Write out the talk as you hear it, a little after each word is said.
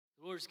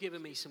Lord's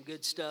given me some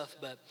good stuff,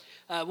 but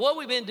what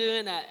we've been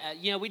doing,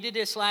 we did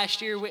this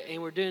last year,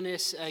 and we're doing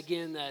this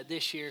again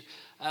this year.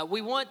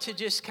 We want to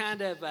just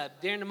kind of,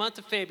 during the month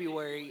of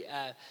February,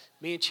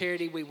 me and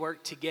Charity, we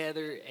worked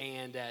together,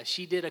 and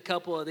she did a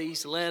couple of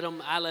these,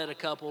 I led a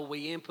couple,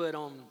 we input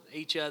on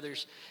each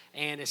other's,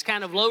 and it's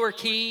kind of lower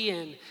key,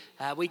 and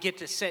we get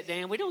to sit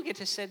down. We don't get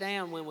to sit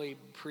down when we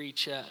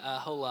preach a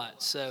whole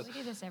lot. So we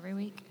do this every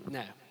week.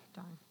 No.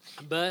 Darn.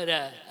 But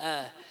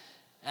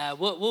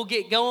we'll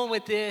get going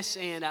with this,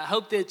 and I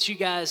hope that you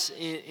guys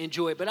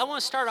enjoy it. But I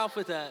want to start off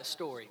with a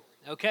story,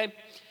 okay?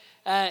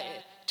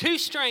 Two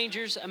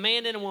strangers, a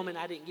man and a woman.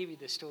 I didn't give you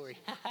this story.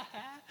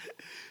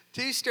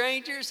 Two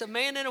strangers, a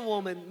man and a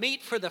woman,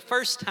 meet for the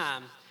first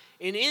time,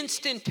 and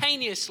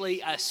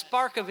instantaneously a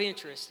spark of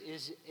interest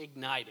is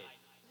ignited.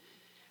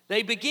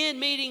 They begin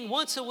meeting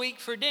once a week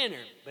for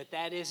dinner, but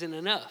that isn't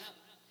enough.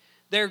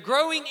 Their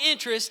growing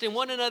interest in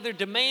one another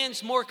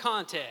demands more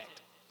contact.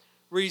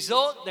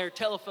 Result, their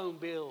telephone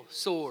bill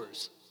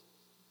soars.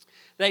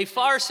 They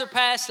far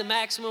surpass the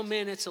maximum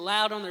minutes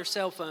allowed on their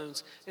cell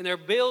phones, and their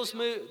bills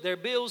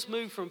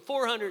move from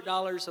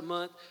 $400 a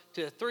month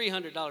to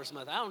 $300 a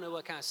month. I don't know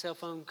what kind of cell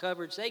phone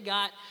coverage they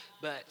got,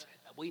 but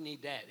we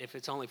need that if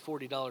it's only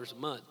 $40 a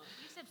month.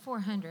 You said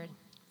 400.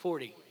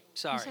 40.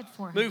 Sorry. You said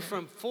 400. Move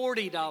from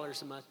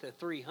 $40 a month to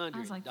 $300 I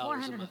was like,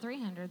 400 to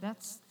 300,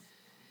 that's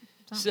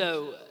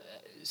something.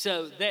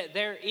 So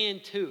they're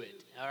into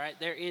it, all right?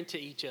 They're into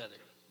each other,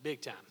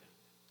 big time,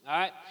 all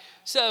right?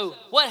 So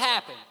what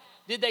happened?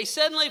 Did they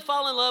suddenly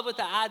fall in love with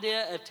the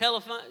idea of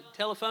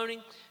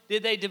telephoning?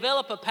 Did they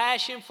develop a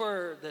passion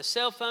for the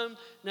cell phone?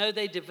 No,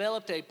 they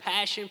developed a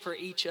passion for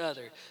each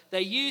other.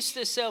 They used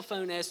the cell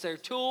phone as their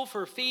tool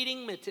for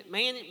feeding,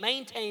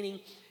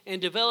 maintaining,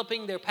 and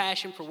developing their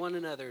passion for one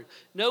another.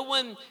 No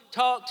one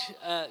talked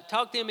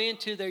them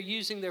into their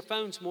using their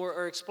phones more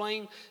or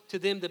explained to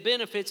them the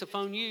benefits of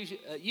phone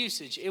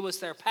usage. It was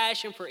their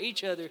passion for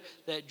each other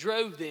that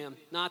drove them,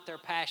 not their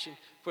passion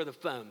for the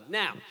phone.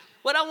 Now,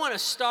 what I want to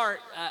start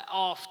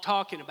off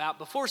talking about,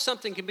 before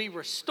something can be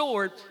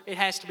restored, it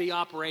has to be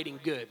operating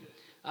good.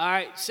 All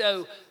right,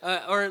 so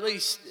or at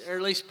least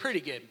pretty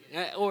good,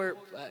 or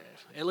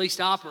at least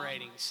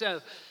operating.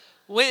 So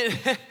when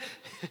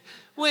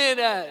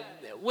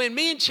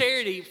me and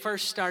Charity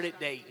first started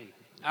dating,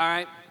 all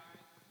right,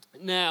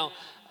 now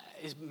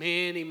is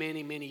many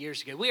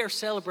years ago. We are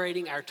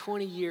celebrating our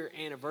 20-year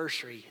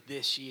anniversary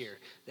this year.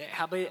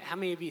 How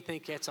many of you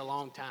think that's a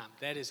long time?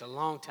 That is a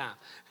long time.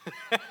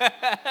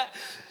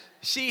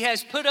 She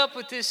has put up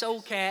with this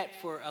old cat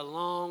for a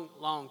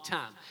long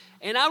time.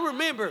 And I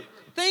remember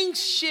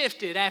things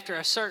shifted after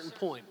a certain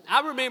point.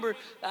 I remember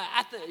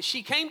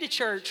she came to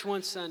church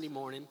one Sunday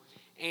morning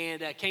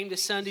and came to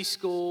Sunday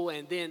school.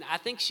 And then I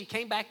think she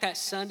came back that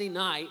Sunday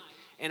night.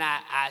 And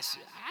I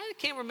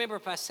can't remember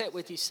if I sat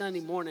with you Sunday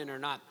morning or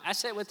not. I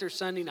sat with her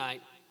Sunday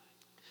night.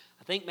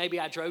 I think maybe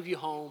I drove you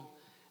home.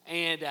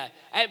 And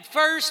at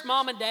first,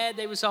 Mom and Dad,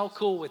 they was all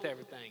cool with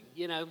everything.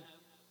 You know,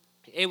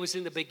 it was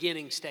in the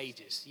beginning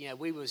stages. You know,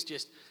 we was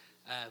just,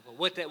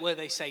 what do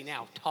they say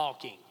now?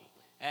 Talking.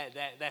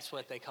 That's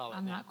what they call it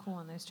I'm now. not cool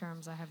on those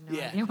terms. I have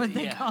no idea what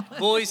they call it.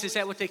 Boys, is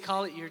that what they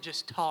call it? You're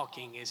just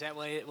talking. Is that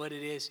what it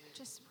is?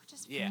 We're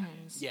just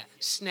friends. Yeah.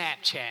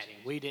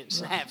 Snapchatting. We didn't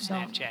have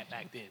Snapchat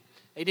back then.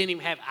 They didn't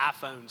even have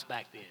iPhones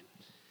back then.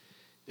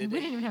 We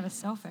didn't even have a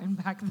cell phone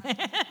back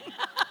then.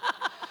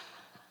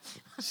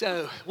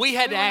 So we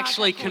had to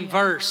actually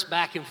converse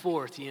back and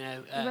forth, you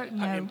know,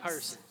 in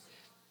person.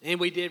 And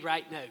we did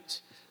write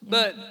notes. Yeah.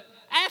 But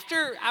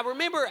I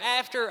remember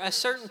after a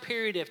certain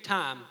period of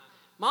time,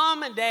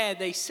 Mom and Dad,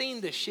 they seen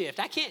the shift.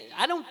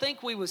 I don't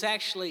think we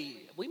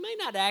may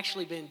not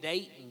actually been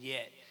dating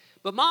yet.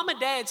 But Mom and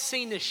Dad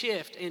seen the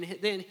shift, and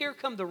then here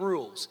come the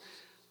rules.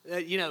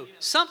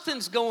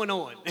 Something's going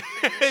on.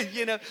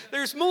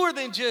 There's more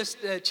than just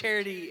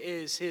Charity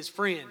is his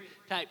friend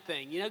type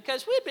thing,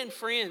 because we've been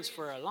friends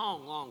for a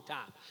long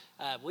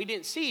time. We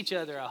didn't see each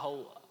other a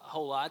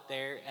whole lot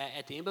there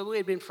at the end, but we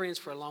had been friends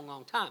for a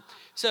long time.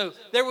 So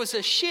there was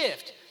a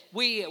shift.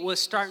 We was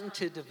starting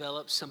to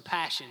develop some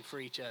passion for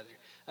each other.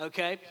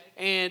 Okay,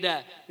 and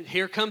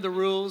here come the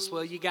rules.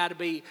 Well, you got to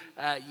be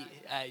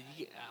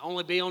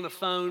only be on the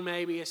phone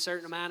maybe a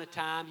certain amount of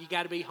time. You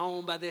got to be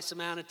home by this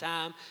amount of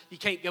time. You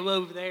can't go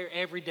over there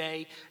every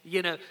day.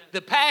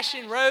 The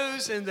passion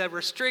rose and the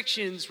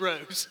restrictions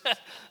rose.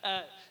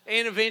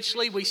 And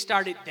eventually we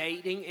started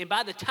dating. And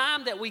by the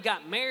time that we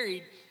got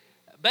married,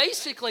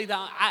 basically,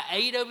 I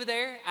ate over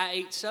there. I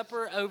ate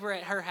supper over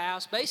at her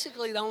house.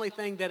 Basically, the only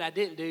thing that I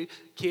didn't do,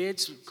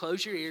 kids,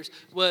 close your ears,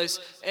 was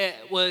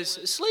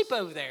sleep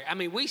over there. I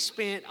mean, we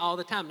spent all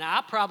the time. Now,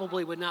 I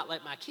probably would not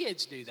let my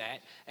kids do that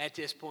at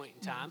this point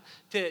in time,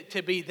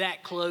 to be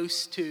that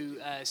close to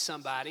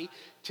somebody,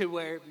 to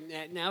where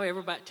now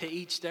everybody to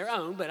each their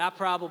own. But I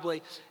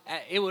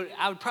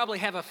would probably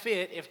have a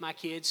fit if my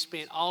kids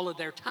spent all of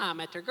their time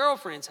at their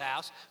girlfriend's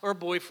house or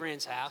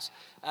boyfriend's house,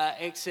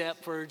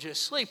 except for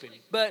just sleeping.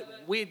 But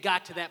we had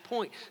got to that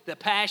point. The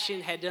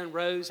passion had done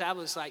rose. I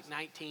was like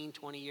 19,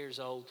 20 years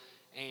old.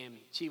 and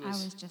I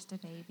was just a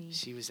baby.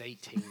 She was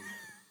 18.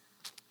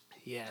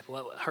 Yeah,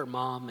 what her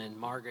mom and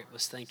Margaret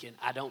was thinking,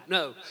 I don't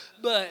know.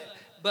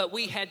 But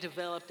we had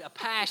developed a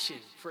passion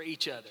for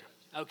each other,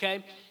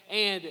 okay?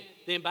 And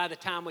then by the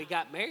time we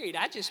got married,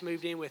 I just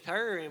moved in with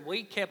her, and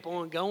we kept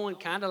on going,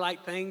 kind of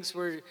like things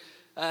were,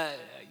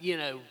 you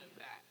know,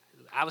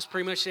 I was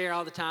pretty much there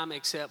all the time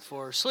except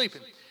for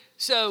sleeping.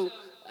 So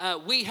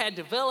we had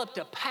developed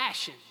a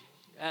passion.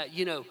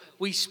 You know,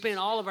 we spent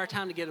all of our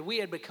time together. We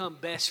had become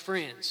best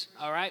friends,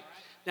 all right?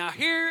 Now,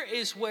 here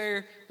is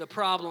where the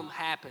problem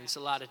happens a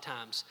lot of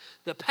times.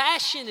 The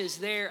passion is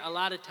there a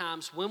lot of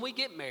times when we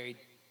get married.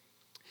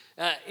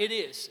 It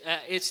is.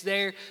 It's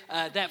there.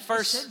 That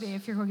first. It should be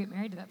if you're going to get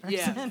married to that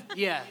person.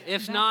 Yeah.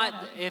 If not,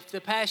 if the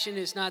passion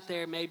is not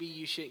there, maybe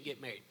you shouldn't get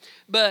married.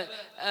 But,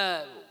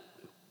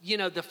 you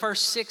know, the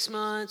first 6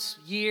 months,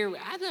 year,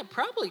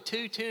 probably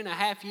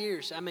 2.5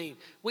 years. I mean,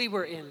 we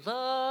were in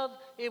love.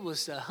 It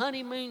was the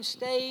honeymoon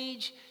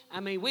stage. I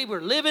mean, we were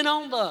living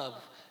on love.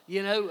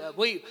 You know,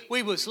 we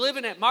was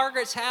living at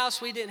Margaret's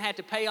house. We didn't have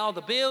to pay all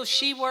the bills.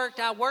 She worked,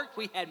 I worked.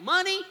 We had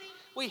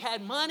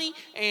money,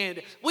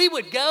 and we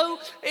would go.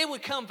 It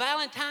would come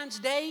Valentine's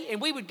Day, and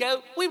we would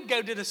go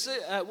to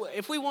the,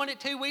 if we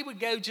wanted to, we would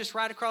go just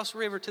right across the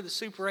river to the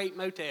Super 8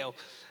 motel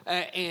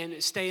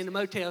and stay in the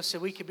motel so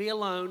we could be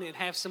alone and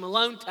have some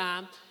alone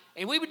time.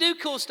 And we would do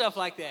cool stuff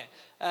like that.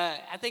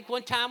 I think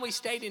one time we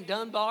stayed in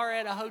Dunbar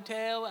at a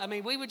hotel. I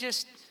mean,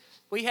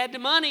 we had the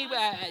money,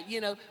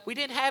 you know, we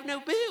didn't have no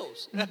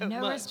bills.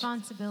 No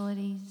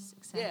responsibilities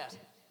except.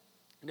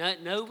 Yeah.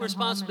 No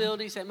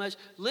responsibilities that much.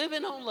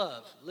 Living on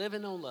love.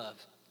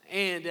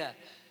 And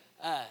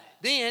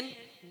then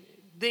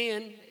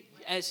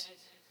as,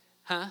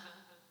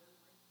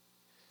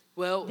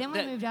 well. Then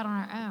we moved out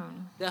on our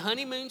own. The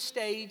honeymoon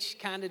stage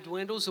kind of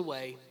dwindles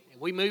away.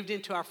 We moved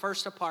into our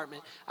first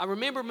apartment. I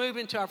remember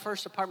moving to our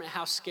first apartment,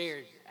 how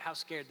scared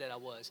that I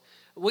was.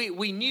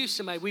 We knew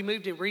somebody. We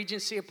moved in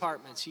Regency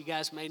Apartments. You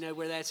guys may know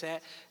where that's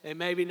at, and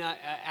maybe not,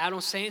 out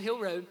on Sand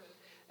Hill Road.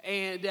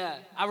 And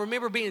I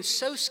remember being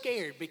so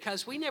scared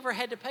because we never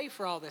had to pay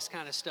for all this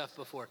kind of stuff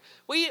before.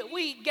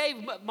 We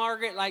gave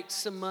Margaret like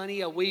some money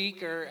a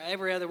week or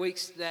every other week.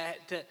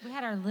 We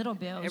had our little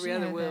bills, every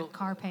other the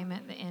car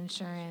payment, the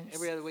insurance.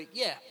 Every other week,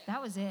 yeah.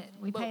 That was it.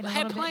 We paid a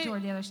little bit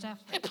toward the other stuff.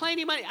 Had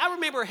plenty of money. I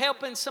remember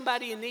helping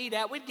somebody in need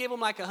out. We'd give them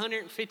like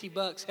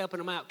 $150 helping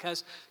them out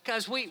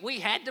because we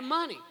had the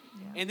money.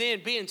 Yeah. And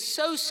then being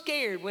so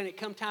scared when it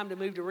come time to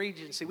move to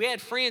Regency. We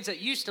had friends that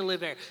used to live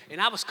there,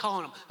 and I was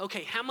calling them,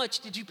 okay, how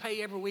much did you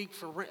pay every week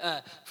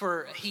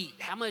for heat?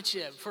 How much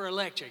for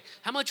electric?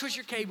 How much was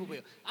your cable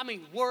bill? I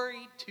mean,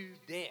 worried to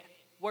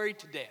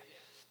death.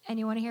 And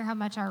you want to hear how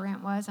much our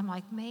rent was? I'm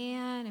like,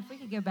 man, if we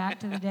could go back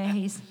to the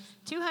days,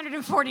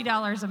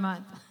 $240 a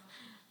month.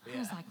 Yeah. I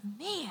was like,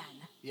 man.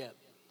 Yep.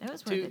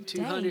 Those were the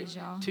days,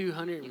 y'all.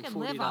 $240. You could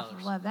live off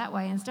of love that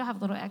way and still have a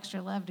little extra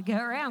love to go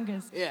around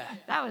because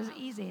that was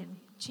easy and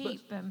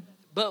cheap.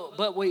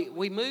 But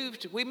we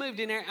moved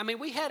in there. I mean,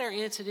 we had our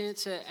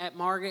incidents at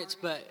Margaret's,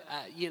 but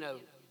you know,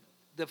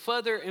 the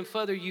further and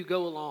further you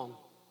go along,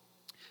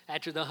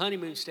 after the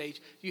honeymoon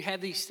stage, you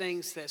have these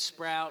things that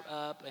sprout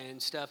up and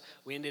stuff.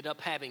 We ended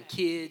up having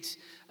kids.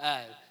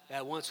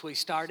 Once we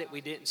started,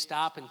 we didn't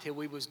stop until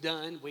we was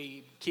done.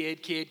 We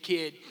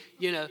kid,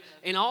 you know.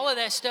 And all of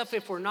that stuff,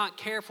 if we're not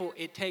careful,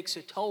 it takes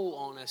a toll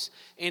on us.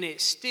 And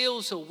it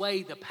steals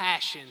away the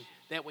passion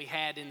that we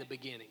had in the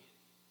beginning.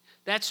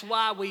 That's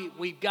why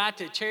we've got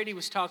to, Charity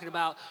was talking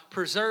about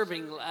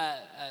preserving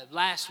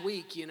last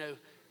week, you know.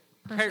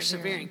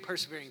 Persevering,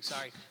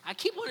 sorry. I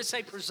keep wanting to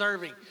say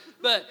preserving,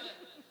 but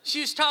she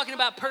was talking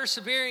about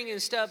persevering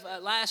and stuff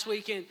last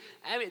week, and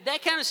I mean,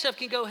 that kind of stuff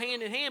can go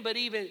hand in hand, but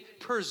even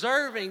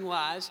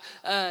preserving-wise,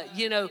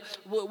 you know,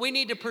 we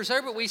need to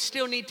preserve it. We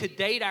still need to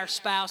date our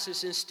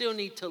spouses and still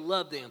need to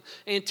love them.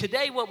 And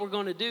today what we're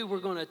going to do, we're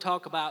going to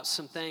talk about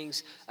some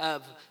things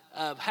of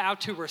how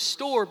to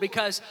restore,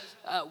 because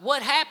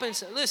what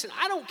happens, listen,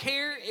 I don't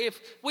care if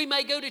we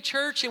may go to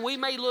church and we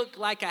may look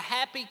like a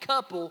happy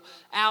couple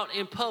out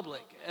in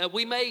public.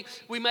 We may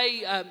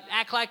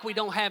act like we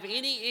don't have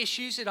any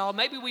issues at all.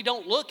 Maybe we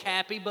don't look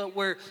happy, but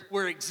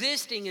we're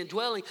existing and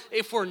dwelling.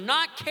 If we're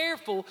not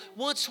careful,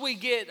 once we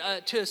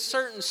get to a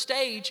certain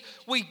stage,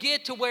 we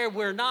get to where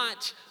we're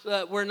not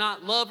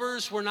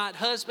lovers, we're not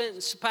husband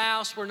and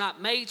spouse, we're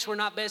not mates, we're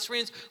not best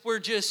friends. We're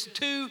just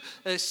two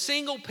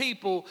single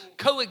people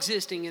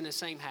coexisting in the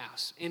same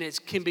house, and it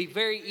can be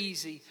very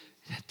easy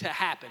to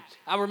happen.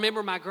 I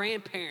remember my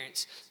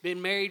grandparents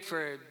been married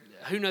for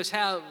who knows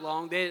how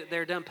long.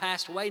 They're done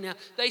passed away now.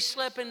 They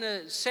slept in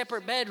the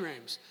separate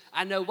bedrooms.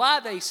 I know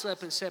why they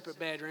slept in separate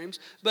bedrooms,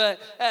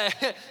 but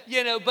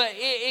you know, but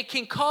it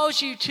can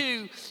cause you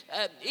to,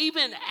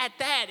 even at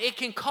that, it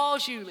can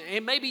cause you,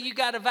 and maybe you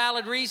got a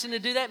valid reason to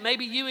do that.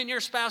 Maybe you and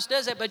your spouse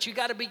does that, but you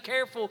got to be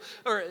careful,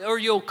 or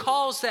you'll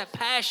cause that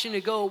passion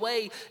to go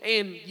away,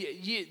 and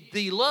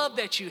the love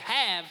that you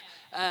have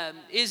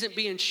isn't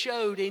being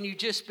showed, and you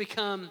just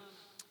become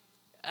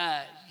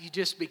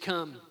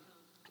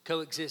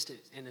coexistent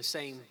in the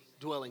same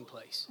dwelling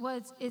place. Well,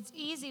 it's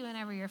easy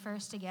whenever you're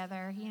first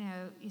together. You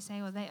know, you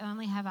say, well, they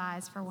only have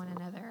eyes for one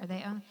another. Or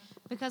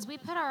because we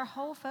put our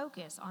whole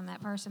focus on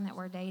that person that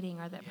we're dating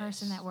or that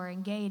person that we're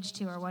engaged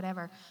to or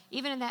whatever.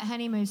 Even in that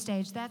honeymoon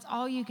stage, that's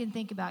all you can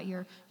think about.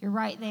 You're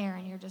right there,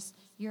 and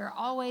you're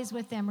always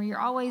with them, or you're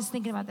always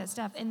thinking about that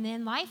stuff. And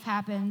then life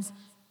happens,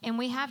 and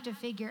we have to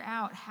figure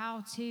out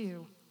how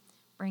to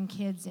bring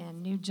kids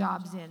in, new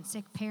jobs in,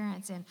 sick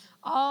parents in,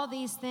 all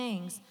these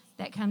things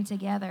that come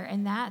together.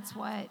 And that's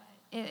what,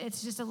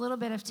 it's just a little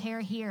bit of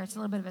tear here. It's a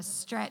little bit of a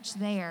stretch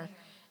there.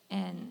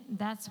 And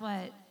that's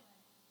what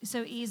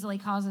so easily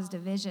causes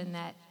division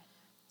that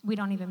we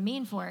don't even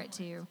mean for it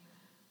to.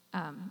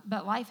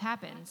 But life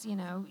happens, you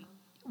know.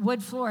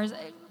 Wood floors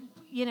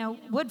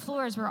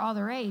were all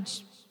the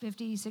rage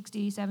 50,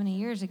 60, 70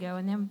 years ago.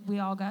 And then we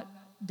all got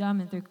dumb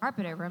and threw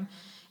carpet over them.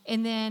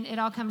 And then it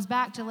all comes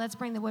back to let's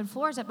bring the wood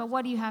floors up. But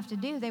what do you have to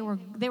do? They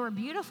were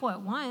beautiful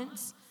at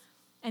once.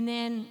 And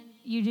then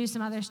you do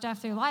some other stuff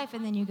through life,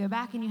 and then you go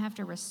back and you have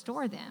to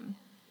restore them.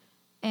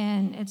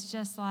 And it's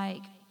just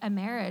like a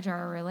marriage or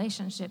a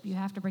relationship. You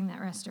have to bring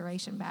that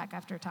restoration back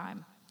after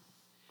time.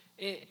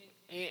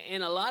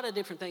 And a lot of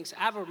different things.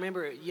 I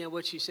remember, you know,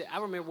 what you said. I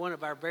remember one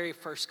of our very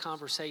first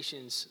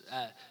conversations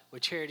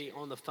with Charity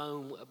on the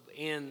phone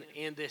in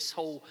this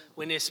whole,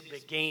 when this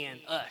began,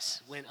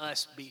 when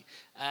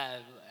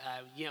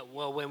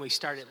we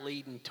started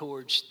leading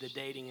towards the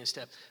dating and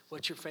stuff.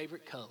 What's your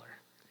favorite color?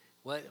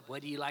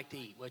 What do you like to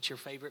eat? What's your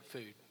favorite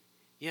food?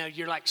 You know,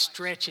 you're like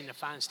stretching to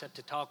find stuff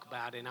to talk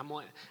about, and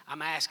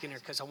I'm asking her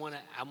because I'm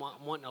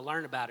wanting to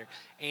learn about her.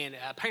 And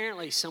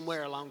apparently,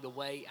 somewhere along the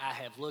way, I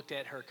have looked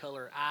at her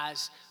color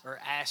eyes or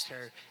asked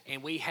her,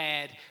 and we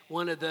had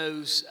one of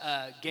those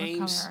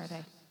games. What color are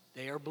they?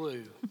 They are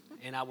blue,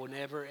 and I will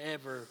never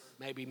ever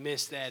maybe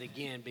miss that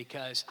again,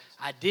 because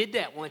I did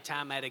that one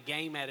time at a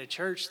game at a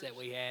church that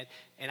we had,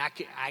 and I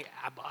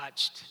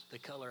botched the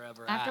color of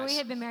her eyes. After we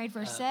had been married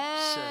for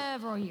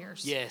several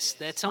years. Yes,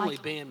 that's only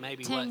been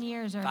maybe 10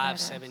 years or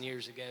 5-7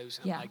 years ago,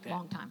 something like that. Yeah,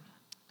 long time.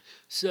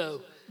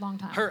 So long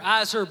time. Her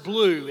eyes are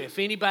blue. If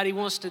anybody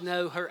wants to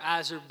know, her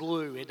eyes are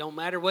blue. It don't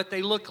matter what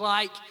they look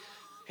like.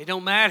 It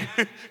don't matter.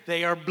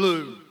 They are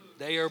blue.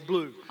 They are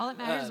blue. All that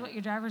matters is what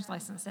your driver's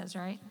license says,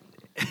 right?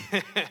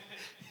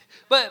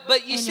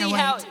 But you see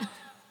how.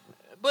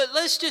 But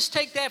let's just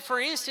take that for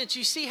instance.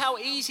 You see how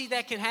easy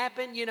that can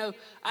happen. You know,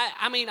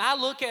 I mean, I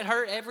look at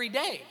her every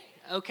day.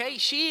 Okay,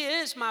 she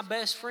is my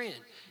best friend,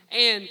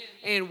 and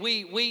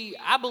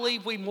I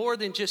believe we more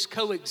than just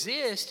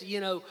coexist.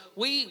 You know,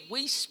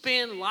 we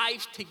spend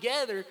life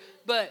together.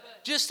 But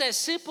just that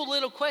simple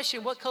little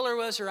question: what color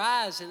was her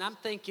eyes? And I'm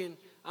thinking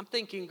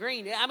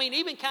green. I mean,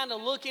 even kind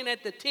of looking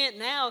at the tent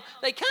now,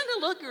 they kind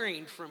of look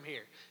green from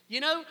here. You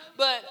know,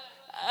 but.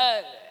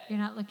 You're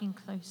not looking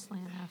closely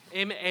enough.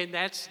 And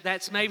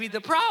that's maybe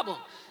the problem.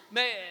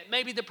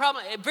 Maybe the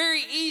problem.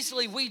 Very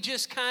easily, we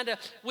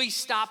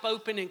stop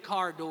opening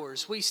car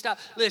doors. We stop.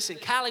 Listen,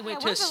 Kylie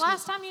went to. When's the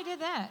last time you did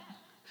that?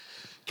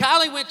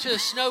 Kylie went to a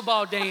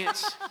snowball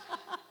dance.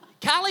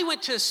 Kylie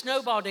went to a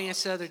snowball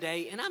dance the other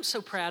day, and I'm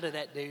so proud of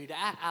that dude.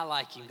 I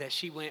like him that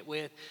she went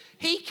with.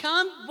 He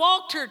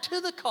walked her to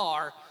the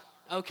car.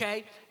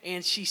 Okay,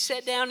 and she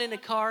sat down in the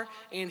car,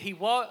 and he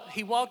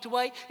walked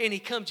away, and he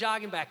come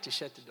jogging back to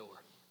shut the door.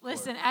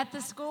 Listen, at the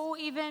school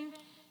even,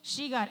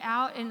 she got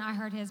out, and I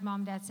heard his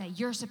mom and dad say,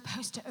 "You're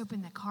supposed to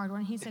open the car door."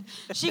 And he said,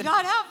 "She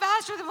got out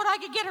faster than what I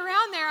could get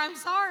around there. I'm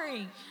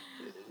sorry."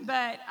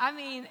 But, I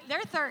mean,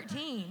 they're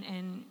 13,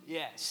 and...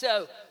 Yeah,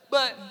 so,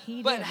 but...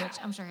 He did, which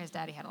I'm sure his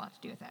daddy had a lot to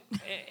do with that.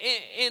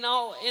 In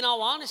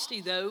all honesty,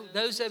 though,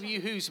 those of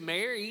you who's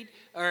married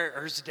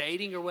or is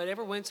dating or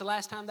whatever, when's the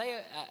last time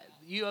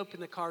you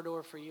opened the car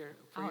door for your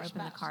I'll your open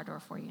spouse? The car door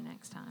for you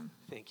next time.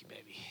 Thank you,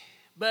 baby.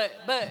 But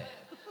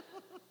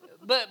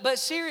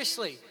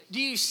seriously,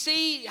 do you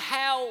see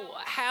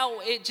how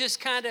it just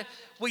kind of,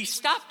 we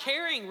stop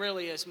caring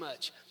really as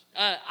much?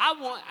 I'm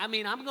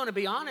going to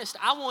be honest.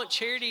 I want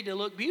Charity to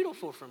look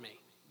beautiful for me.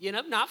 You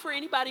know, not for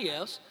anybody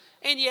else.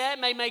 And yeah, it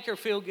may make her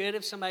feel good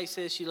if somebody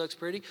says she looks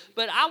pretty.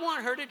 But I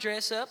want her to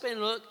dress up and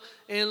look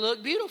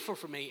beautiful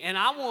for me. And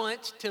I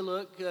want to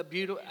look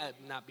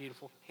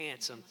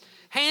handsome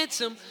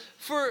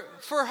for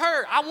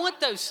her. I want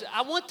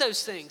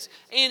those things.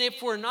 And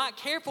if we're not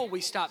careful,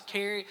 we stop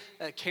caring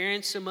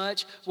so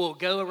much. We'll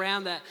go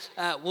around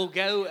we'll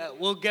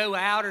go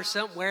out or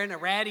something wearing a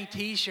ratty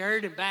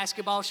T-shirt and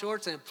basketball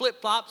shorts and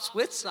flip flops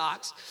with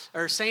socks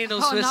or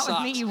sandals with not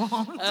socks. With me, you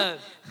won't.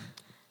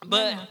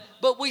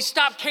 But we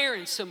stop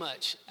caring so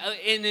much,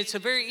 and it's a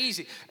very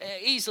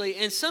easily.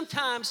 And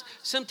sometimes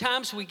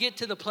we get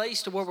to the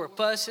place to where we're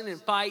fussing and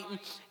fighting,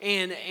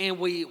 and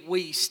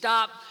we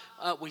stop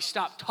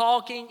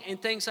talking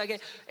and things like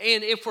that.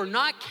 And if we're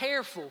not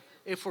careful,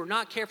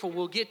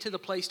 we'll get to the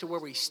place to where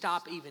we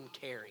stop even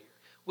caring.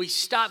 We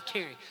stop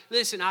caring.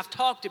 Listen, I've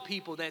talked to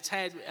people that's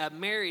had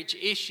marriage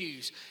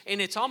issues, and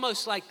it's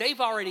almost like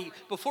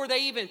before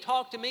they even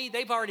talk to me,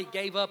 they've already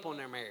gave up on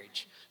their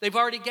marriage. They've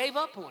already gave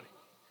up on it.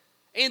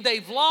 And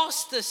they've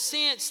lost the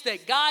sense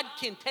that God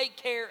can take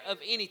care of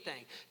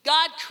anything.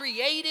 God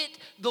created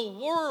the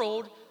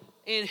world,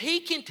 and He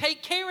can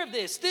take care of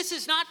this. This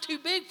is not too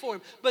big for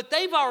Him, but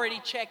they've already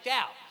checked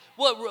out.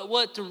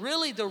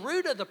 Really the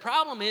root of the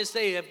problem is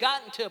they have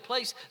gotten to a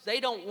place they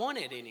don't want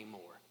it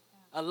anymore.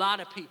 A lot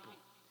of people.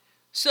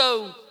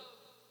 So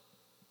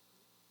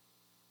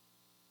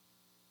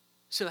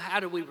how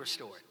do we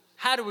restore it?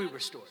 How do we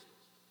restore it?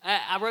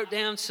 I wrote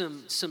down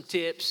some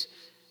tips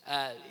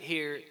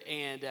here,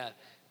 and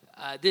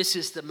this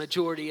is the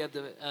majority of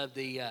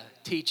the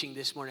teaching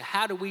this morning.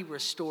 How do we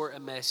restore a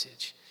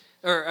message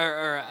or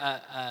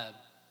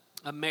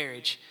a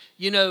marriage?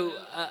 You know,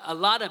 a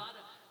lot of,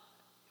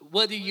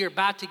 whether you're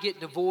about to get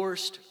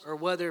divorced or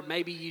whether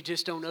maybe you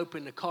just don't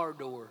open the car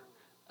door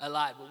a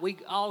lot, but we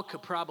all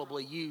could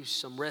probably use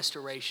some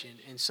restoration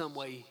in some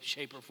way,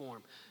 shape, or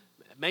form.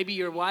 Maybe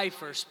your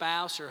wife or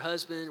spouse or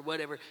husband or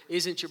whatever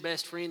isn't your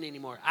best friend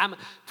anymore.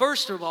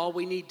 First of all,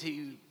 we need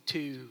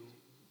to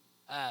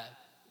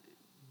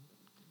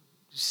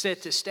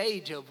set the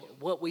stage of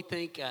what we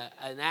think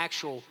an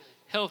actual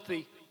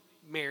healthy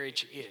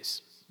marriage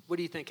is. What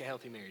do you think a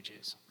healthy marriage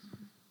is?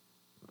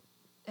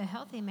 A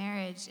healthy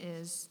marriage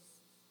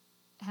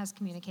has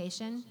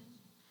communication.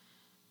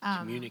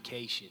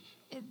 Communication.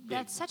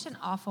 That's such an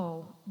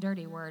awful,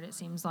 dirty word, it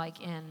seems like,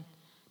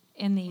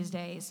 in these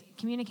days.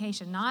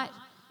 Communication, not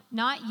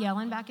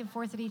yelling back and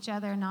forth at each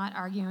other, not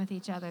arguing with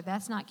each other.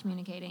 That's not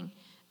communicating.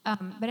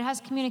 But it has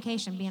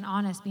communication, being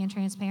honest, being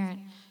transparent,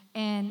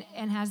 and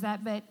has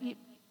that. But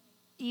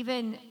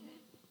even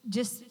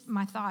just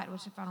my thought,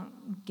 which if I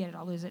don't get it,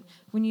 I'll lose it.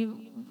 When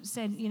you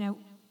said, you know,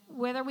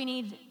 whether we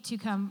need to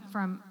come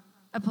from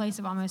a place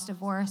of almost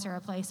divorce or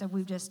a place of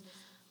we've just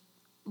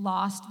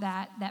lost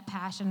that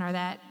passion or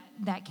that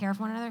care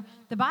for one another,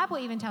 the Bible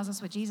even tells us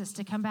with Jesus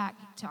to come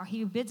back to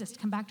He bids us to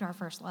come back to our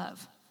first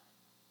love.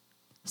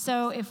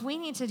 So if we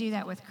need to do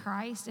that with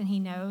Christ, and He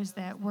knows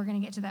that we're going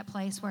to get to that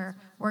place where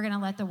we're going to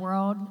let the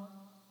world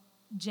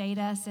jade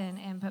us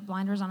and put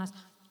blinders on us,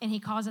 and He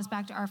calls us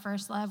back to our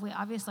first love, we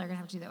obviously are going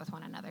to have to do that with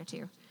one another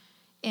too.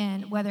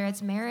 And whether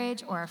it's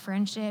marriage or a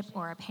friendship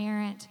or a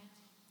parent,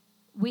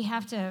 we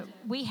have to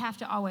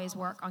always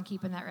work on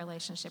keeping that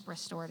relationship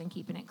restored and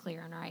keeping it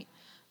clear and right.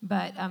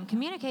 But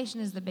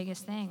communication is the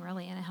biggest thing,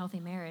 really, in a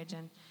healthy marriage,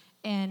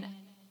 and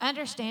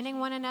understanding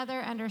one another,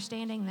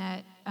 understanding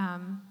that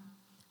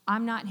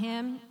I'm not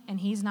him and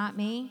he's not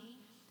me.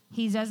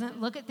 He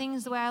doesn't look at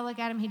things the way I look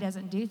at him. He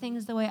doesn't do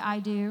things the way I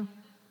do.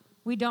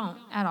 We don't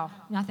at all.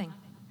 Nothing.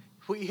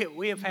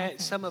 We have had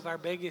some of our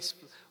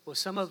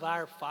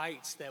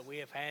fights that we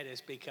have had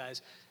is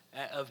because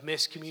of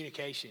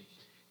miscommunication.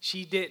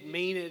 She didn't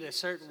mean it a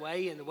certain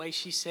way, and the way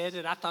she said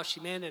it, I thought she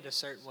meant it a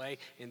certain way,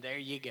 and there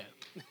you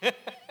go.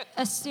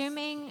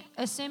 Assuming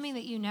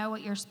that you know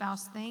what your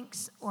spouse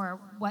thinks or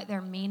what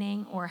they're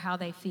meaning or how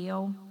they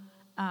feel,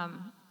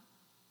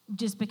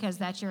 just because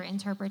that's your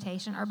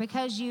interpretation, or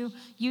because you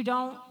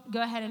don't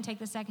go ahead and take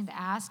the second to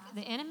ask,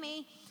 the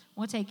enemy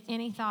will take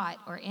any thought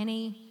or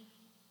any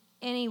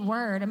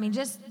word, I mean,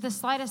 just the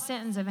slightest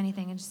sentence of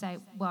anything, and just say,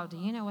 well, do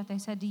you know what they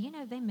said? Do you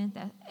know they meant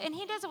that? And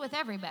he does it with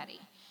everybody.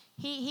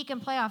 He can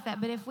play off that,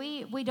 but if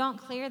we don't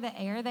clear the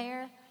air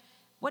there,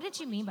 what did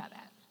you mean by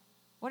that?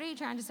 What are you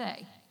trying to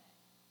say?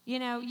 You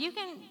know, you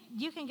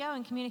can go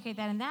and communicate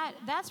that, and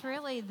that's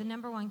really the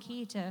number one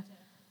key to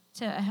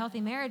a healthy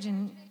marriage,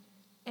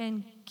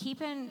 and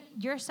keeping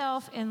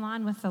yourself in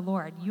line with the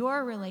Lord,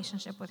 your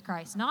relationship with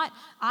Christ.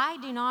 I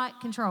do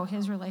not control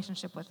His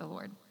relationship with the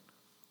Lord.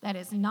 That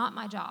is not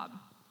my job.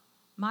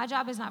 My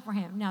job is not for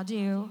Him. Now,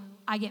 do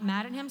I get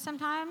mad at Him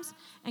sometimes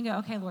and go,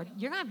 okay, Lord,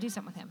 you're going to have to do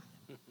something with him?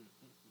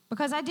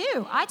 Because I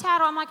do. I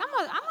tattle. I'm like, I'm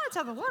going to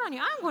tell the Lord on you.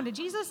 I'm going to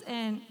Jesus,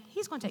 and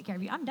He's going to take care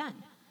of you. I'm done.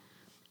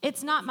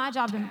 It's not my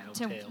job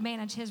to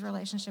manage His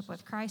relationship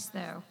with Christ,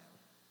 though.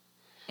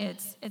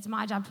 It's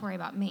my job to worry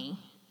about me.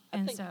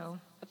 I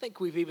think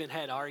we've even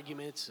had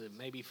arguments,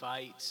 maybe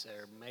fights,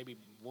 or maybe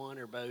one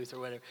or both or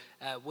whatever,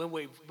 when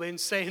we've been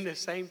saying the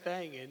same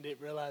thing and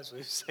didn't realize we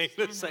were saying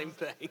the same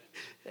thing.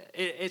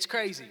 It's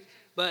crazy.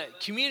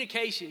 But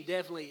communication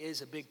definitely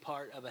is a big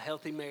part of a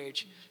healthy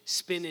marriage,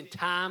 spending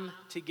time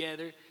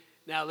together.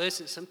 Now,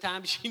 listen,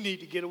 sometimes you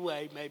need to get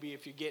away, maybe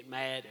if you're getting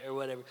mad or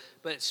whatever,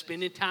 but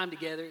spending time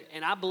together.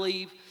 And I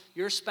believe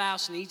your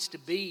spouse needs to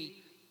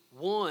be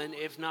one,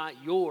 if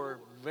not your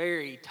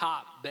very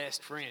top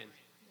best friend.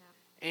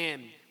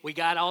 And we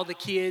got all the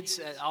kids,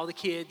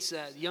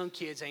 young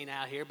kids ain't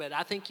out here, but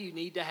I think you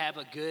need to have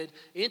a good,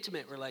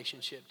 intimate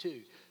relationship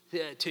too.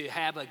 To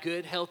have a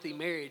good, healthy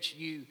marriage,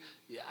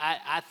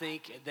 I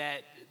think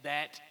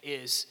that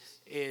is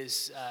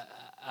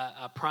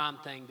a prime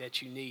thing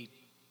that you need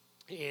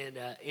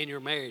in your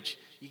marriage.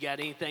 You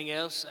got anything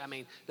else? I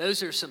mean,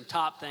 those are some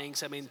top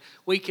things. I mean,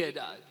 we could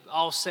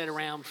all sit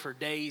around for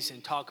days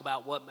and talk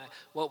about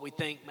what we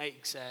think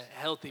makes a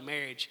healthy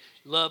marriage.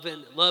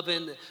 Loving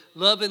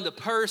the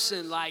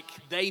person like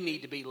they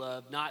need to be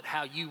loved, not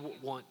how you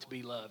want to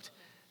be loved.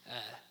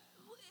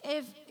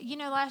 If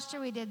last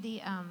year we did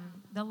the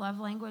love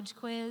language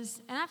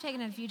quiz, and I've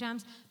taken it a few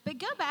times, but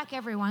go back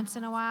every once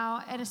in a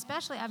while, and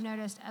especially I've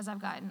noticed as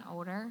I've gotten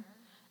older,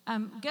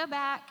 go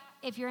back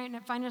if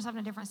find yourself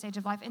in a different stage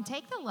of life, and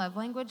take the love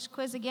language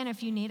quiz again.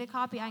 If you need a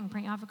copy, I can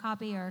print you off a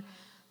copy,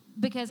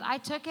 because I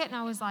took it and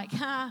I was like,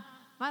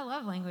 my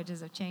love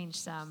languages have changed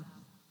some.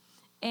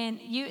 And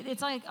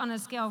it's like on a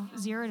scale of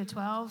 0 to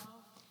 12,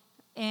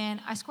 and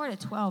I scored a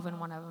 12 in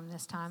one of them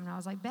this time, and I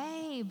was like,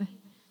 babe,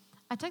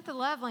 I took the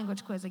love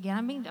language quiz again.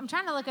 I'm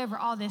trying to look over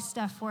all this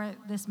stuff for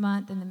this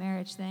month and the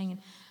marriage thing, and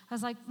I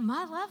was like,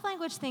 my love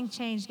language thing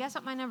changed. Guess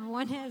what my number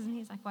one is? And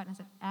he's like, what? And I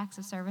said, acts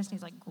of service. And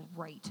he's like,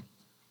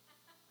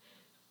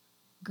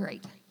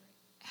 great.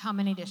 How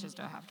many dishes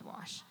do I have to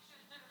wash?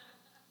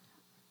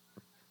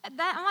 I'm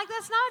like,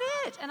 that's not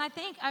it. And I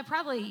think I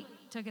probably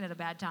took it at a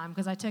bad time,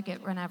 because I took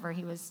it whenever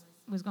he was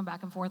going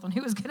back and forth when he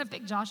was going to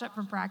pick Josh up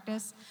from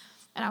practice.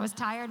 And I was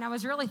tired, and I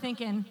was really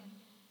thinking,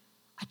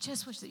 I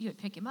just wish that you would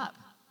pick him up.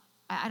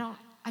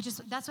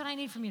 That's what I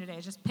need from you today,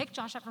 is just pick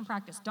Josh up from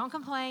practice. Don't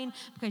complain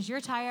because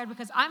you're tired,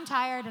 because I'm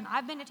tired, and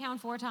I've been to town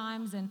 4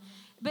 times.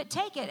 But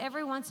take it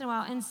every once in a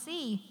while and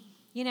see,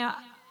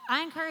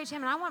 I encourage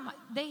him, and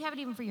they have it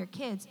even for your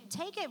kids.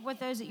 Take it with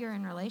those that you're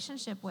in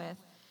relationship with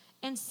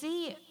and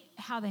see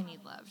how they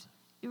need loved.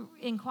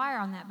 Inquire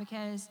on that,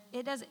 because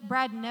it does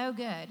Brad no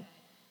good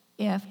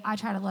if I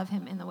try to love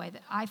him in the way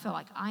that I feel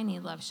like I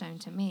need love shown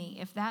to me.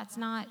 If that's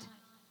not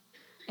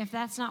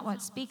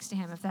what speaks to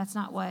him, if that's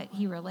not what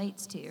he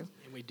relates to.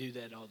 And we do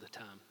that all the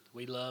time.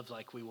 We love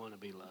like we want to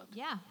be loved.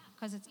 Yeah,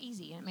 because it's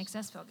easy and it makes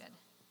us feel good.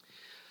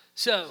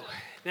 So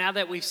now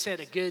that we've set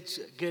a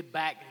good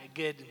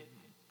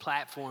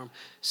platform,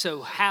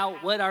 so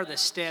what are the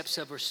steps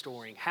of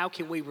restoring? How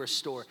can we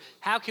restore?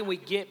 How can we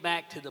get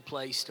back to the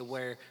place to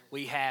where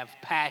we have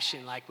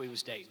passion like we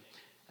was dating?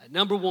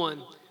 Number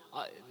one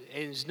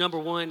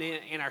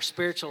in our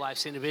spiritual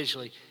lives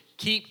individually,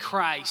 keep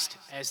Christ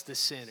as the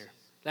center.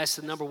 That's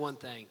the number one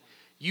thing.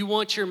 You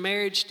want your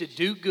marriage to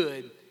do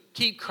good,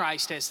 keep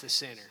Christ as the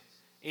center.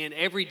 In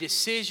every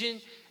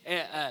decision,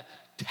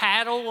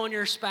 tattle on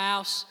your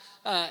spouse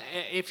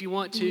if you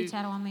want to. Do you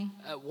tattle on me?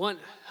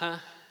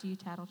 Do you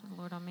tattle to the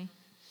Lord on me?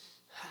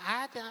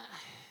 I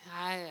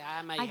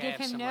may I give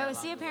have him no.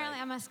 See, apparently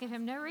I must give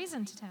him no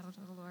reason to tattle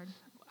to the Lord.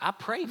 I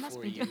pray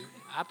for you.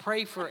 I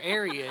pray for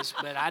areas,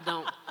 but I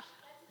don't.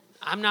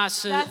 I'm not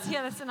so.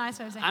 That's a nice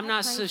way of saying. I'm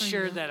not so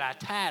sure that I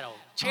tattle.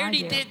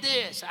 Charity did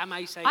this. I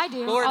may say, I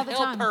do, Lord, all the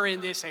help time. her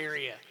in this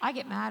area. I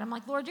get mad. I'm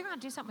like, Lord, you're going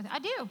to do something with it. I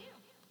do.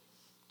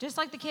 Just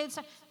like the kids,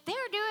 they're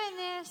doing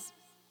this.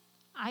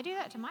 I do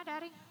that to my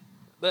daddy.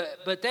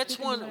 But that's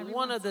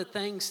one of the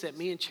things that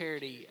me and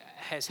Charity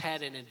has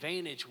had an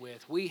advantage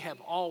with. We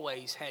have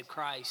always had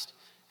Christ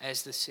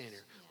as the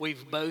center.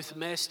 We've both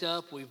messed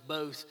up. We've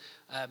both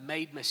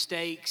made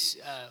mistakes.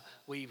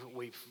 We've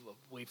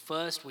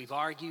fussed. We've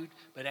argued.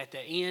 But at the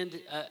end,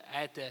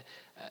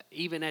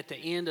 even at the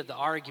end of the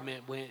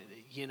argument, when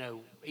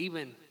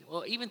even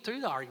through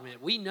the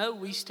argument, we know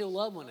we still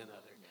love one another,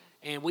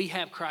 and we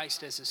have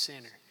Christ as a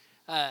center,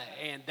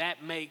 and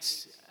that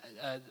makes.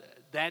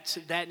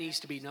 That needs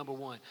to be number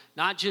one,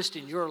 not just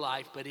in your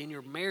life, but in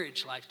your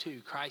marriage life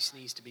too. Christ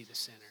needs to be the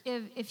center.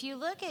 If you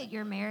look at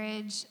your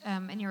marriage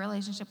and your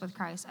relationship with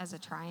Christ as a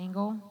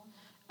triangle,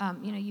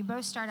 you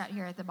both start out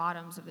here at the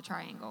bottoms of the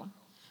triangle.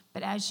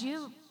 But as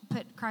you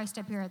put Christ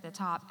up here at the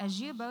top,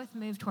 as you both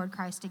move toward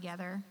Christ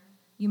together,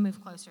 you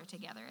move closer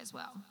together as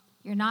well.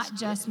 You're not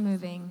just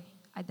moving.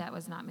 That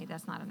was not me.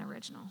 That's not an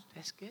original.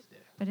 That's good, though.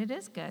 But it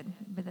is good,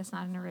 but that's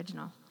not an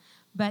original.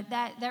 But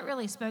that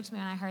really spoke to me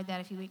when I heard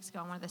that a few weeks ago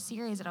on one of the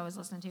series that I was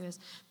listening to, is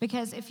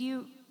because if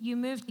you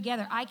move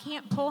together, I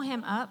can't pull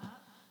him up.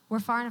 We're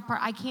far enough apart.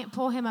 I can't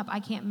pull him up. I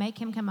can't make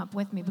him come up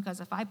with me, because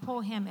if I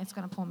pull him, it's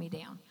going to pull me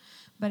down.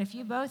 But if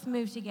you both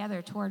move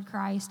together toward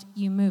Christ,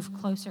 you move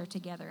closer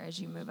together as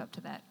you move up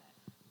to that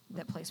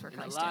place where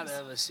Christ is. A lot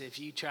of us, if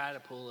you try to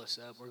pull us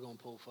up, we're going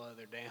to pull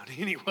further down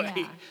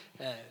anyway.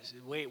 Yeah.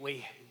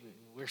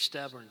 We're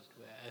stubborn.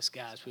 Us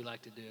guys, we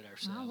like to do it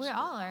ourselves. We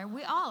all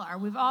are.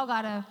 We've all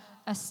got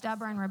a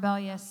stubborn,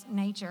 rebellious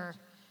nature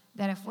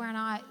that if we're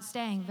not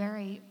staying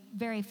very,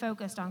 very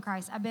focused on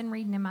Christ. I've been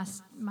reading in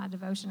my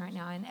devotion right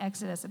now in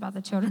Exodus about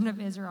the children of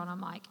Israel, and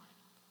I'm like,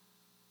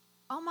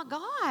 oh my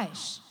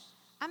gosh.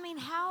 I mean,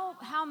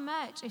 how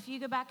much, if you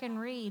go back and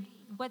read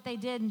what they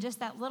did in just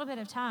that little bit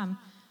of time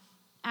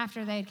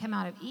after they had come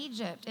out of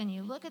Egypt, and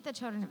you look at the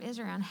children of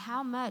Israel and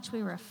how much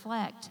we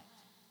reflect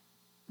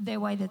the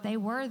way that they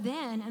were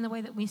then and the way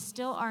that we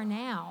still are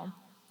now,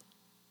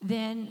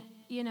 then,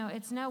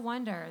 it's no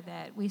wonder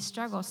that we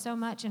struggle so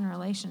much in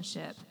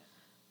relationship,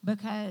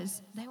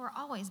 because they were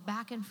always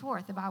back and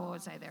forth. The Bible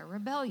would say they're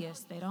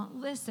rebellious. They don't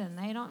listen.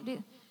 They don't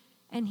do.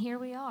 And here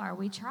we are.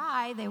 We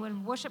try. They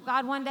would worship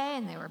God one day,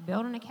 and they were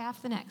building a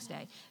calf the next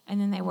day. And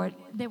then they were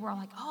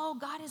like, oh,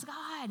 God is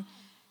God.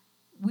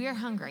 We're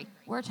hungry.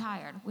 We're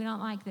tired. We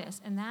don't like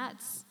this. And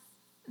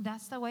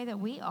that's the way that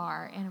we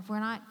are. And if we're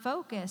not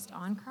focused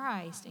on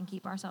Christ and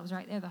keep ourselves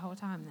right there the whole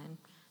time, then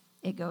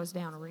it goes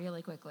down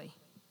really quickly.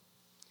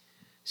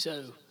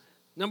 So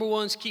Number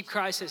one is keep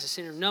Christ as the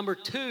center. Number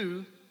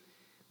two,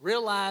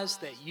 realize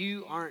that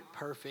you aren't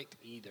perfect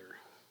either.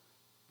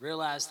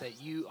 Realize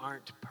that you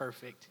aren't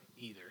perfect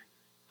either.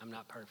 I'm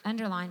not perfect.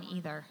 Underline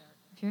either.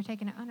 If you're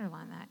taking it,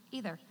 underline that.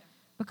 Either.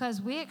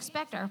 Because we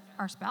expect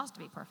our spouse to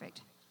be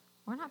perfect.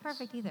 We're not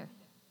perfect either.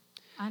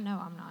 I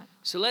know I'm not.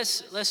 So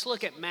let's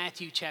look at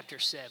Matthew chapter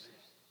 7.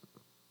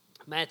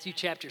 Matthew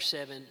chapter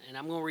 7, and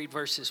I'm going to read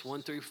verses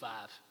 1 through 5.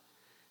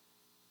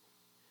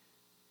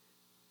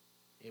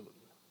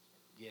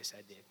 Yes,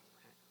 I did.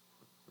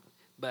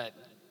 But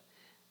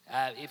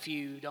if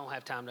you don't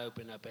have time to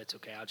open up, that's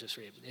okay. I'll just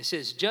read it. It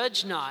says,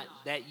 "Judge not,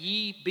 that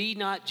ye be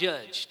not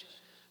judged.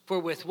 For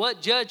with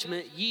what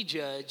judgment ye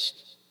judge,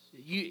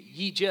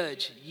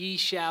 ye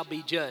shall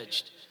be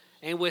judged.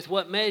 And with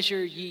what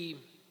measure ye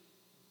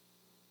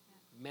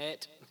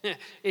met,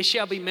 it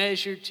shall be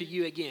measured to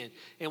you again.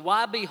 And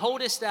why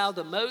beholdest thou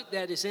the mote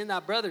that is in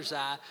thy brother's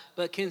eye,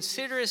 but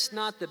considerest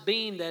not the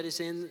beam that is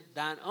in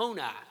thine own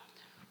eye?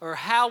 Or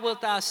how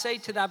wilt thou say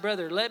to thy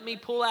brother, let me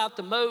pull out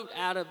the mote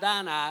out of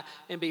thine eye,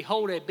 and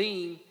behold, a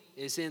beam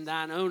is in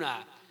thine own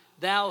eye?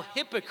 Thou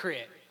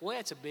hypocrite." Well,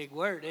 that's a big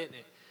word, isn't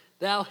it?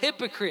 "Thou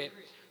hypocrite,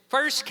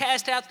 first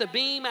cast out the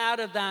beam out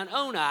of thine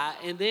own eye,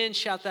 and then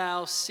shalt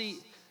thou see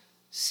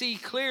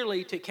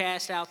clearly to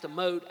cast out the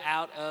mote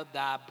out of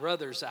thy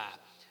brother's eye."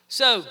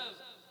 So,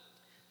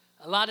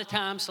 a lot of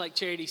times, like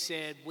Charity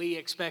said, we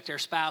expect our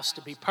spouse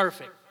to be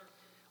perfect.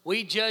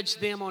 We judge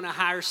them on a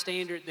higher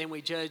standard than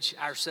we judge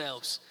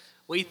ourselves.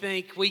 We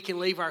think we can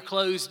leave our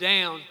clothes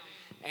down,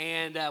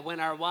 and when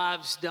our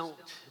wives don't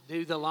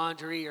do the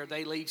laundry, or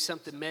they leave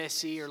something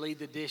messy, or leave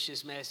the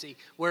dishes messy,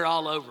 we're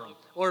all over them,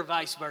 or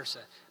vice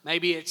versa.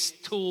 Maybe it's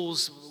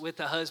tools with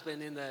the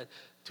husband in the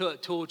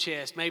tool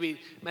chest. Maybe.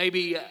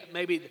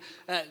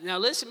 Now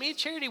listen, me and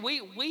Charity,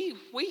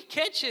 we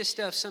catch this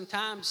stuff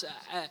sometimes.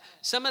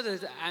 Some of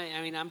the,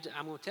 I'm going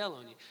to tell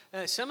on you.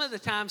 Some of the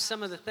times,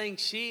 some of the things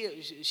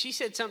she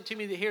said something to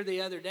me here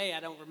the other day. I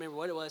don't remember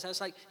what it was. I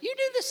was like, "You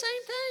do the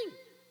same thing.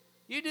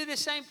 You do the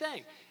same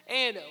thing."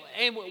 And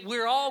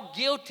we're all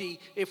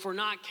guilty if we're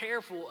not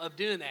careful of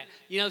doing that.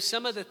 You know,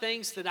 some of the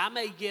things that I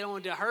may get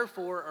onto her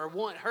for or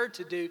want her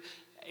to do,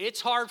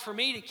 it's hard for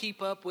me to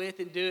keep up with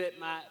and do it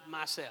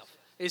myself.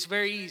 It's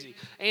very easy.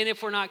 And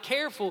if we're not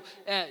careful,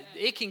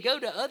 it can go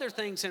to other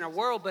things in our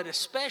world, but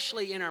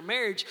especially in our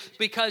marriage,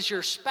 because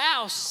your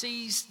spouse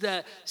sees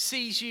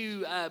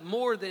you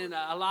more than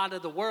a lot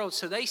of the world.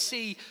 So they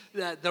see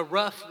the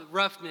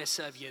roughness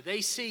of you.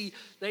 They see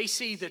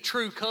the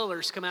true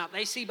colors come out.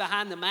 They see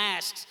behind the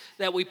masks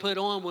that we put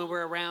on when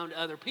we're around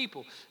other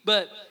people.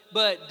 But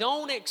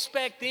don't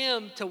expect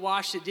them to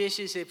wash the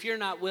dishes if you're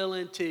not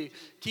willing to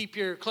keep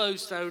your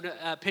clothes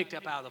picked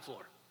up out of the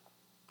floor.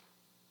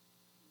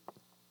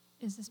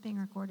 Is this being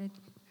recorded?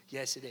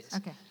 Yes, it is.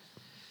 Okay.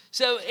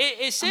 So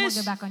it says... I'm going to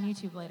go back on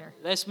YouTube later.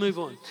 Let's move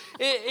on.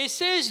 It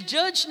says,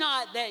 "Judge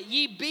not, that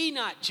ye be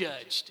not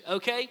judged."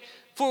 Okay?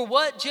 "For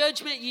what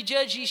judgment ye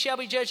judge, ye shall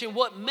be judged. And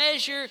what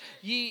measure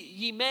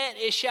ye met,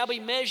 it shall be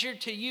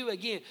measured to you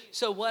again."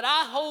 So what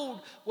I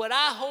hold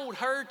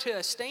her to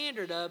a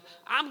standard of,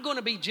 I'm going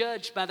to be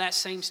judged by that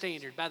same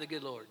standard, by the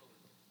good Lord.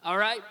 All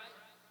right?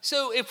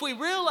 So if we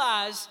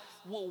realize...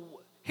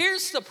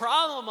 Here's the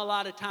problem a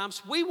lot of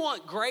times. We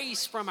want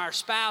grace from our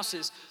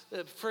spouses.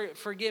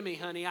 Forgive me,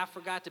 honey, I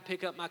forgot to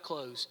pick up my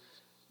clothes.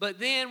 But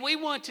then we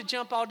want to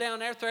jump all down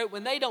their throat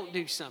when they don't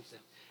do something.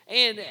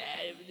 And,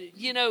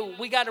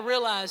 we got to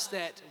realize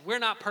that we're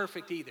not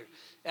perfect either.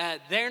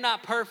 They're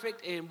not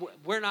perfect, and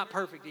we're not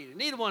perfect either.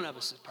 Neither one of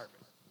us is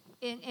perfect.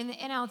 In the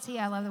NLT,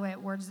 I love the way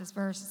it words this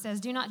verse. It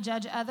says, "Do not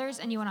judge others,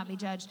 and you will not be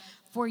judged.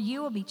 For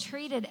you will be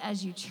treated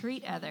as you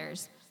treat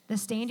others. The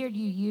standard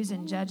you use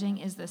in judging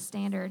is the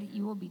standard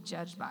you will be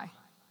judged by."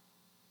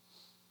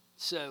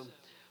 So,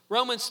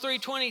 Romans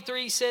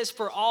 3:23 says,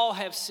 "For all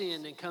have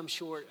sinned and come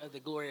short of the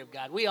glory of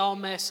God." We all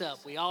mess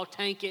up. We all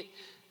tank it.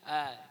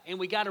 And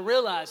we got to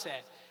realize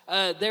that.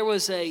 There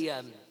was we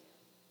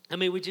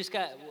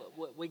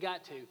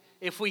got to.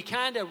 If we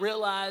kind of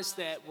realize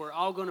that we're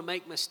all going to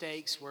make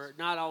mistakes, we're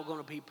not all going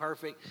to be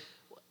perfect,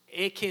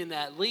 it can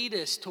lead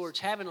us towards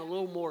having a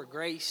little more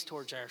grace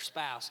towards our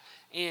spouse.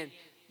 And,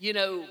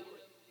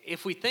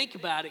 if we think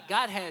about it,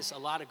 God has a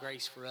lot of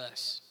grace for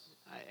us.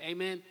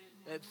 Amen.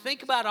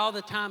 Think about all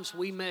the times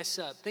we mess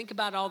up. Think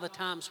about all the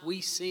times we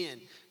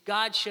sin.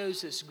 God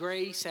shows us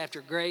grace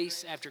after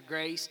grace after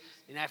grace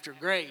and after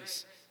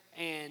grace.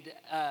 And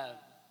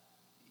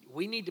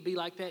we need to be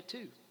like that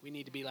too.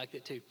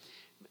 The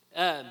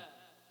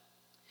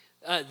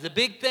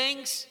big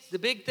things,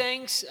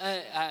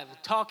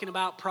 talking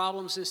about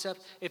problems and stuff,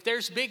 if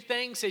there's big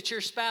things that your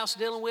spouse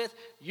dealing with,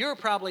 you're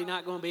probably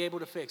not going to be able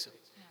to fix them.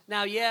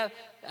 Now,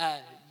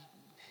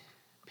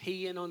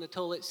 peeing on the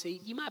toilet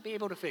seat, you might be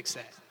able to fix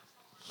that.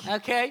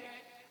 Okay?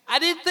 I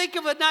didn't think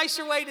of a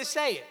nicer way to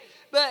say it.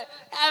 But,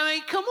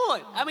 come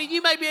on.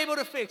 You might be able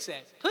to fix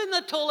that. Putting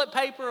the toilet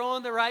paper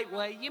on the right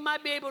way, you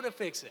might be able to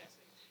fix that.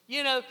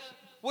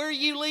 Where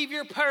you leave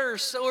your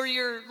purse or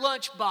your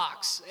lunch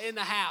box in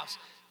the house.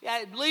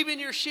 leaving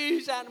your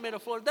shoes out in the middle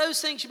of the floor.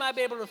 Those things you might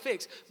be able to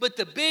fix. But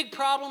the big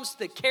problems,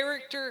 the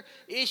character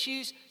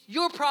issues,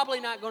 you're probably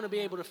not going to be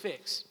able to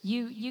fix.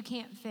 You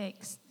can't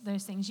fix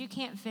those things. You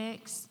can't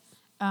fix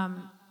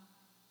the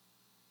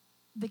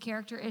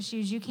character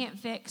issues. You can't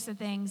fix the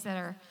things that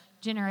are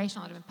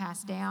generational, that have been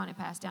passed down and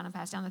passed down and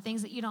passed down. The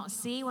things that you don't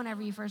see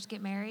whenever you first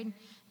get married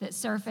that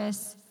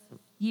surface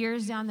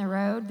years down the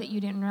road that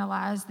you didn't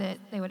realize that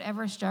they would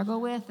ever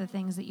struggle with, the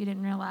things that you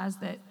didn't realize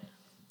that,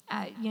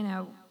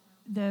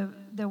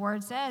 the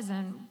word says,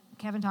 and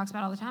Kevin talks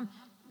about all the time,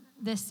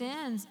 the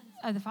sins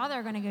of the father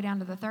are going to go down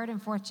to the third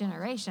and fourth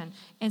generation.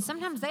 And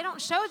sometimes they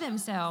don't show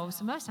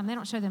themselves, most of the time they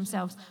don't show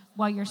themselves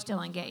while you're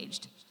still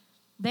engaged.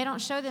 They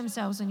don't show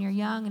themselves when you're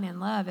young and in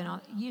love,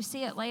 and you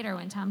see it later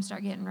when times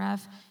start getting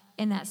rough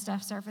and that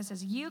stuff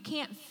surfaces. You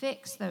can't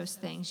fix those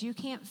things. You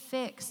can't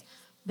fix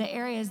the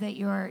areas that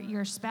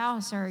your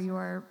spouse or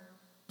your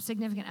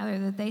significant other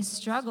that they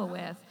struggle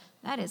with.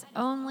 That is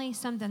only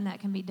something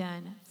that can be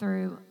done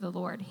through the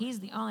Lord. He's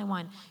the only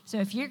one. So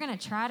if you're going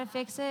to try to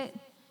fix it,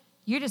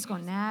 you're just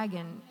going to nag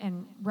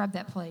and rub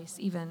that place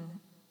even.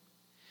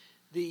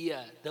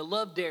 The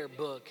Love Dare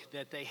book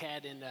that they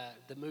had in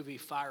the movie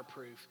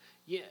Fireproof.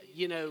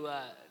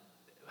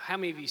 How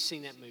many of you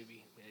seen that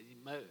movie?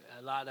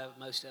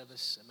 Most of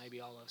us,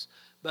 maybe all of us.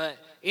 But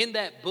in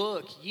that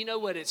book, you know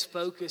what it's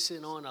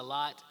focusing on a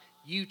lot?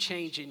 You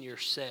changing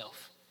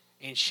yourself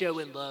and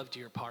showing love to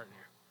your partner.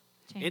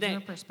 Change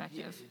your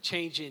perspective.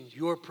 Changing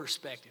your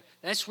perspective.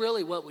 That's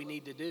really what we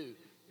need to do.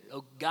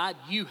 Oh, God,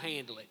 you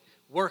handle it.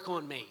 Work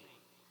on me.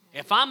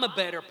 If I'm a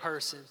better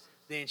person,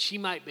 then she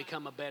might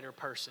become a better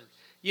person.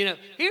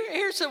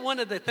 Here's one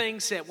of the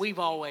things that we've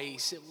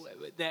always,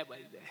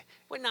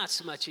 not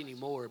so much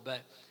anymore,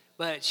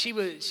 but she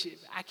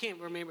I can't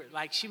remember,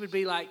 like she would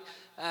be like,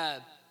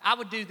 I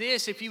would do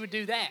this if you would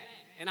do that.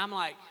 And I'm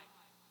like,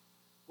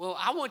 well,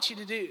 I want you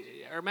to do,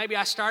 or maybe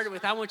I started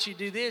with, I want you to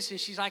do this. And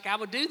she's like, I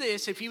would do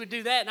this if you would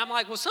do that. And I'm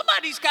like, well,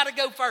 somebody's got to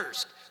go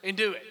first and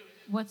do it.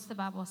 What's the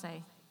Bible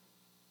say?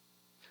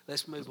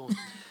 Let's move on.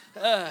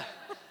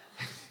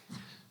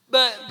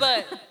 But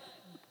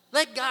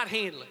let God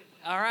handle it,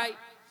 all right?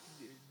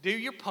 Do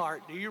your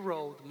part, do your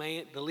role.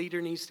 The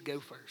leader needs to go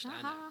first,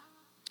 I know.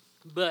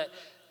 But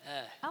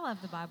I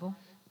love the Bible.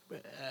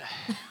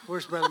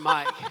 Where's Brother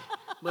Mike?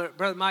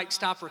 Brother Mike,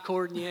 stop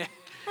recording yet?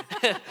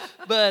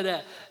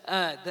 But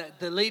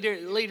the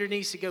leader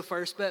needs to go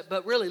first.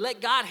 But really,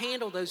 let God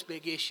handle those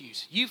big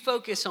issues. You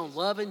focus on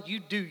loving. You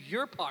do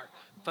your part.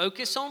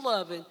 Focus on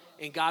loving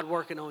and God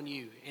working on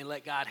you, and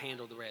let God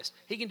handle the rest.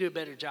 He can do a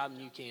better job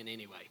than you can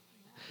anyway.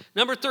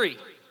 Number 3,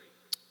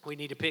 we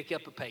need to pick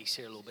up a pace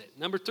here a little bit.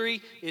 Number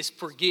 3 is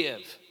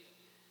forgive.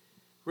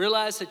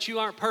 Realize that you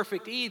aren't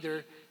perfect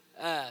either,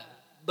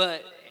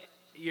 but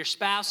your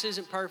spouse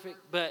isn't perfect,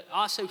 but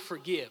also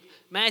forgive.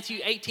 Matthew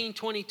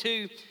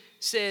 18:22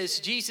 says,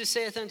 Jesus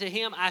saith unto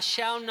him, I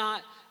say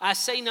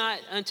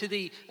not unto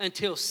thee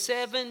until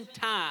 7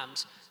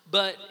 times,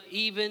 but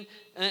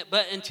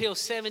until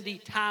 70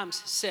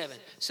 times 7.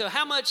 So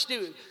how much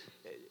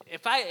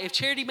if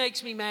Charity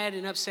makes me mad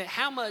and upset,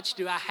 how much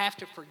do I have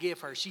to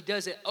forgive her? She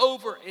does it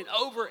over and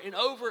over and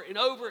over and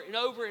over and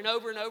over and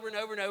over and over and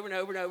over and over and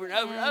over and over and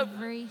over and over.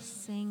 Every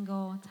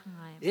single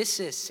time. It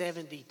says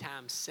 70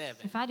 times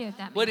 7. If I do it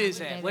that What is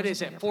that? What is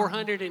that?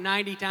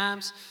 490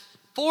 times?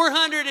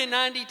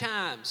 490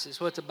 times is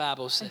what the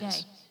Bible says. A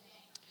day.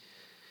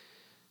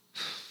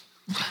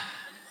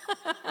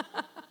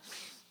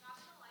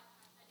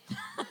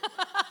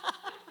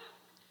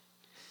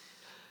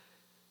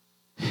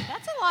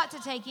 That's a lot to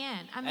take in.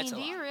 I mean,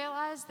 do you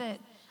realize that?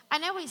 I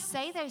know we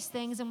say those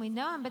things and we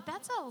know them, but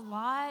that's a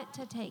lot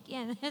to take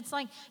in. It's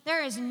like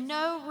there is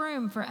no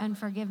room for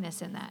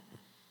unforgiveness in that.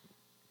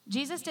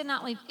 Jesus did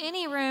not leave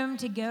any room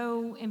to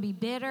go and be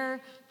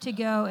bitter, to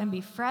go and be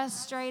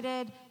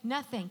frustrated,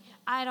 nothing.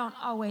 I don't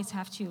always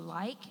have to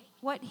like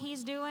what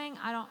he's doing.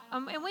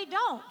 And we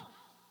don't.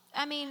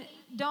 I mean,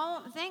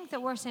 don't think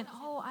that we're saying,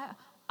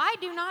 I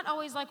do not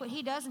always like what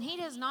he does, and he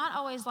does not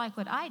always like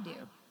what I do.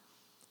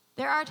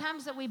 There are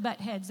times that we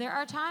butt heads. There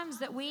are times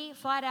that we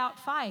flat out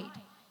fight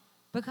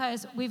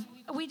because we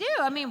do.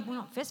 I mean, we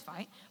don't fist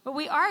fight, but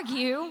we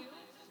argue.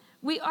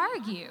 We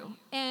argue,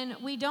 and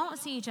we don't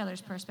see each other's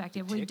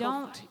perspective. We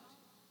don't. Fight.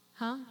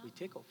 Huh? We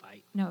tickle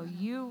fight. No,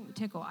 you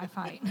tickle, I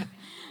fight.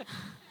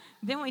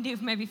 Then we do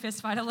maybe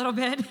fist fight a little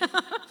bit.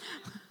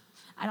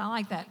 I don't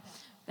like that.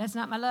 That's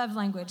not my love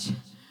language.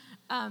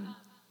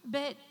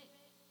 But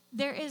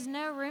there is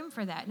no room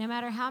for that. No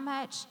matter how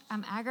much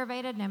I'm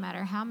aggravated, no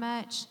matter how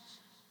much,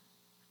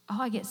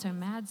 I get so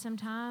mad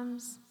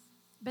sometimes.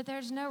 But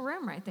there's no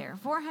room right there.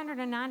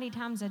 490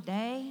 times a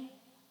day.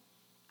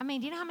 I mean,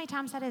 do you know how many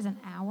times that is an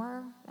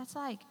hour? That's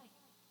like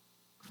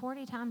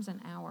 40 times an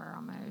hour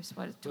almost.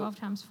 12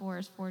 times 4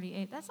 is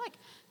 48. That's like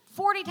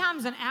 40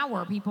 times an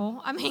hour,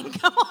 people. I mean,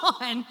 come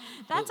on.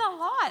 That's a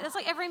lot. That's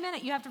like every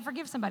minute you have to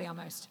forgive somebody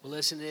almost. Well,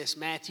 listen to this.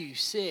 Matthew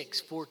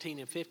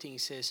 6:14-15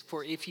 says,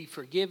 "For if you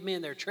forgive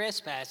men their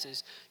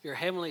trespasses, your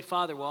heavenly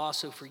Father will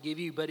also forgive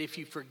you. But if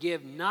you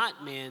forgive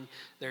not men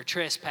their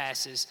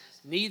trespasses,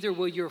 neither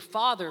will your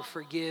Father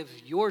forgive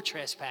your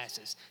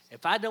trespasses."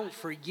 If I don't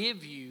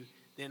forgive you,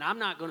 then I'm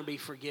not going to be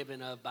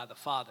forgiven of by the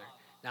Father.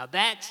 Now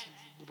that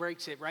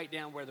breaks it right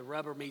down where the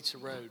rubber meets the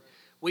road.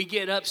 We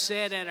get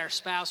upset at our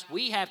spouse,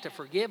 we have to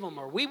forgive them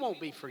or we won't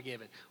be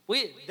forgiven.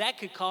 That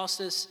could cost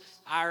us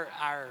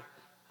our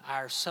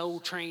soul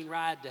train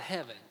ride to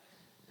heaven.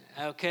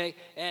 Okay?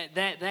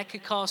 That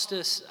could cost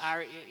us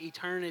our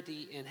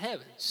eternity in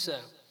heaven.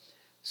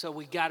 So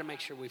we got to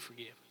make sure we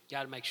forgive.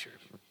 Got to make sure.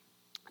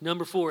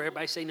 Number 4,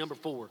 everybody say number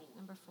 4.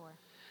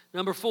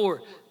 Number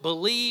 4,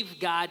 believe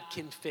God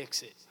can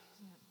fix it.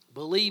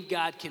 Believe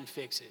God can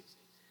fix it.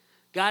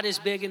 God is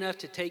big enough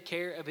to take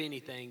care of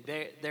anything.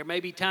 There may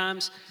be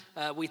times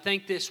we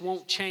think this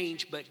won't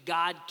change, but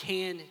God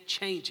can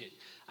change it.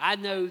 I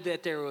know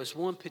that there was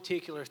one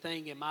particular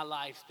thing in my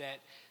life that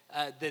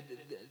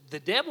the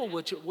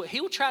devil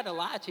he'll try to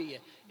lie to you,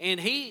 and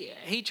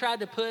he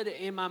tried to put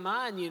in my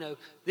mind,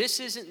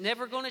 this isn't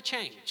never going to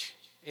change.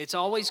 It's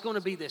always going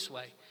to be this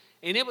way.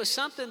 And it was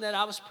something that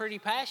I was pretty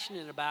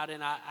passionate about,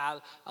 and I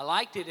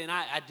liked it, and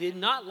I did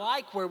not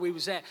like where we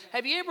was at.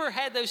 Have you ever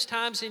had those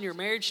times in your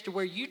marriage to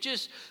where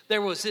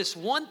there was this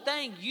one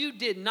thing you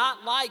did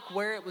not like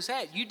where it was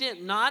at? You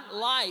did not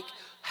like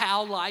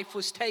how life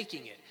was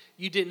taking it.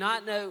 You did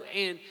not know,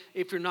 and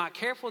if you're not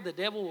careful, the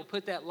devil will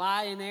put that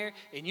lie in there,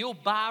 and you'll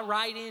buy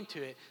right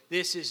into it.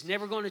 This is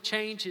never going to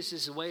change. This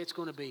is the way it's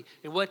going to be.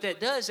 And what that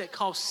does, that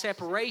causes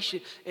separation.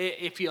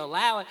 If you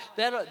allow it,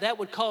 that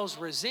would cause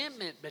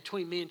resentment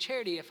between me and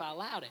Charity if I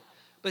allowed it.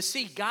 But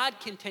see, God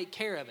can take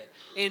care of it.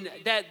 And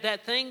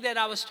that thing that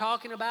I was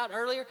talking about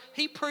earlier,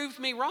 he proved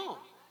me wrong.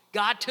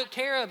 God took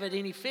care of it,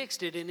 and he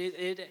fixed it, and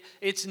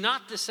it's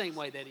not the same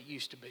way that it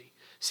used to be.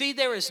 See,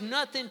 there is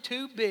nothing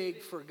too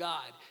big for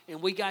God,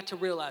 and we got to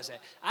realize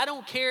that. I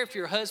don't care if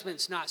your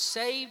husband's not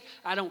saved.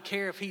 I don't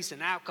care if he's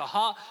an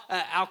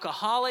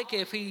alcoholic,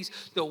 if he's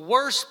the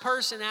worst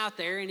person out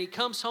there, and he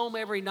comes home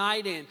every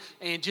night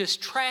and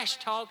just trash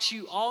talks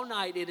you all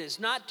night. It is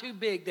not too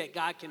big that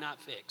God cannot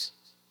fix.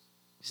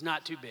 It's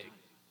not too big.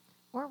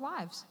 Or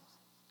wives.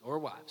 Or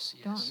wives,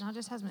 yes. Not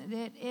just husbands.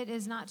 It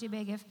is not too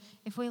big.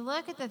 If we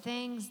look at the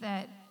things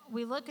that,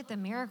 we look at the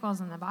miracles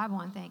in the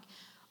Bible and think,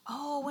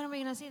 oh, when are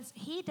we going to see this?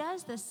 He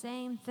does the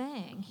same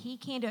thing. He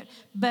can do it.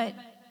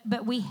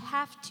 But we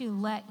have to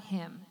let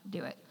him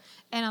do it.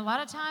 And a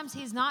lot of times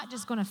he's not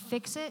just going to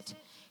fix it.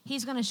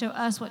 He's going to show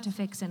us what to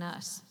fix in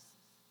us.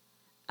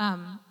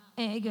 And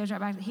it goes right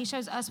back to, he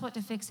shows us what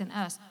to fix in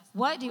us.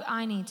 What do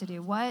I need to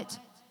do? What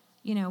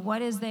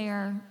is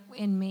there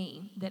in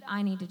me that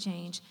I need to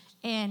change?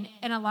 And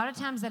a lot of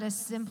times that is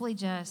simply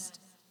just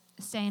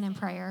staying in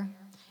prayer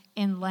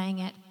and laying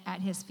it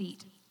at his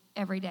feet.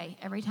 Every day,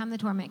 every time the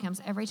torment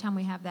comes, every time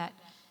we have that,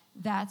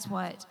 that's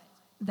what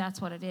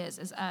it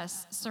is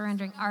us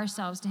surrendering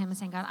ourselves to him and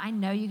saying, God, I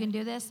know you can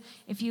do this.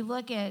 If you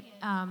look at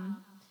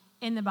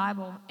in the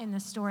Bible, in the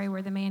story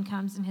where the man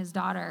comes and his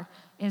daughter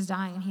is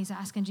dying and he's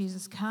asking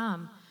Jesus,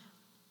 come.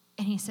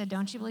 And he said,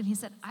 don't you believe? He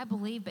said, I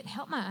believe, but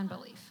help my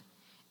unbelief.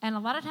 And a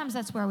lot of times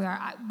that's where we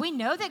are. We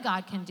know that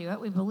God can do it.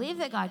 We believe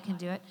that God can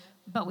do it,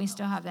 but we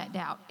still have that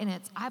doubt. And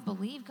it's, I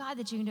believe, God,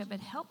 that you can do it,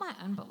 but help my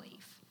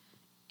unbelief.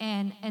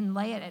 And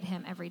lay it at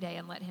him every day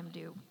and let him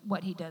do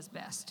what he does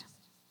best.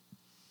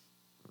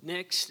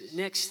 Next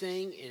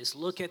thing is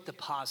look at the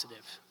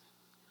positive.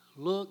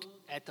 Look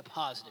at the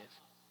positive.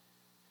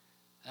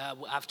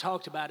 I've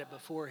talked about it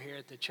before here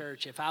at the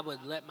church. If I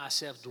would let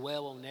myself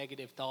dwell on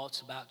negative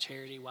thoughts about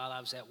Charity while I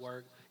was at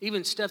work,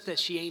 even stuff that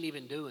she ain't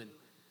even doing.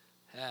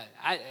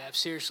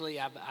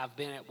 I've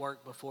been at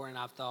work before and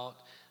I've thought,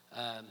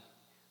 I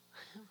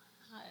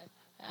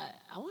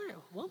wonder,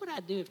 what would I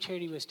do if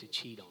Charity was to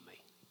cheat on me?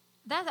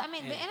 The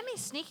enemy's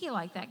sneaky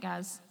like that,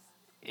 guys.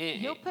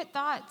 You'll put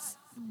thoughts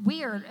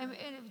weird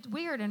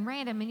and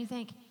random, and you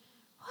think,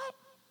 what?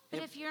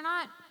 But if you're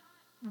not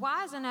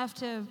wise enough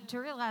to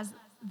realize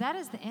that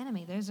is the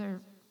enemy,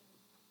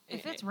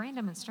 if it's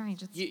random and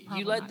strange, it's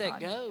you let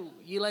that go.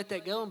 You let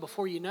that go, and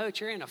before you know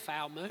it, you're in a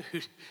foul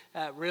mood,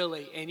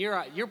 really, and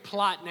you're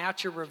plotting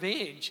out your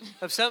revenge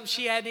of something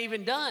she hadn't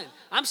even done.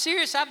 I'm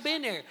serious. I've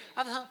been there.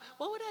 I thought,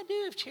 what would I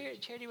do if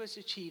Charity was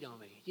to cheat on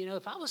me?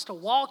 If I was to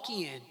walk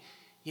in,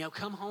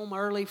 come home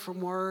early from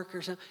work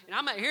or something. And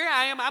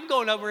I'm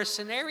going over a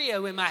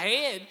scenario in my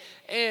head,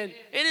 and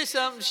it is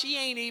something she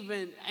ain't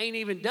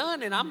even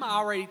done, and I'm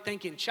already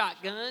thinking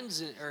shotgun,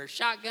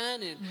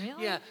 and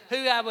really?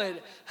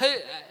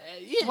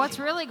 What's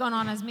really going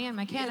on is me and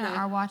McKenna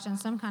are watching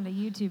some kind of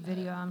YouTube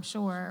video, I'm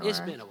sure.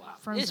 It's been a while.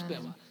 It's been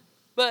a while.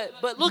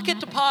 But look at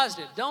the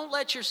positive. Don't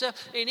let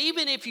yourself, and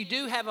even if you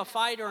do have a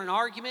fight or an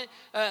argument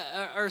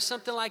or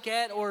something like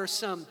that, or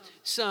some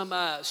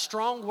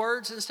strong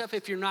words and stuff,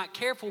 if you're not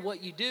careful,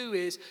 what you do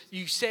is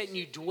you sit and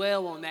you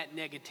dwell on that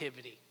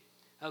negativity.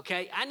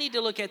 Okay, I need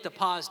to look at the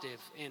positive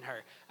in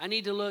her. I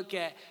need to look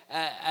at,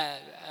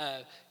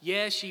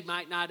 yes, she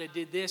might not have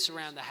did this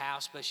around the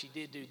house, but she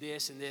did do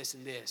this and this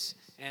and this,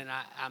 and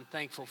I'm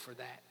thankful for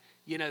that.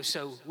 You know,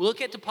 so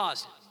look at the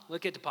positive.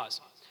 Look at the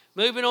positive.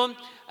 Moving on,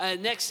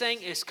 next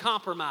thing is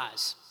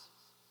compromise.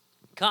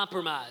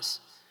 Compromise.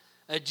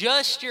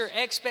 Adjust your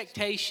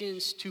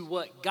expectations to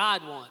what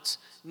God wants,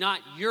 not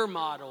your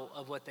model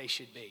of what they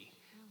should be.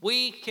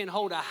 We can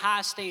hold a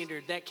high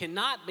standard that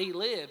cannot be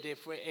lived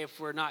if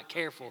we're not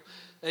careful.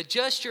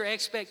 Adjust your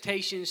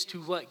expectations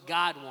to what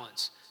God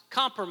wants.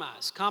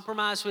 Compromise.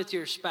 Compromise with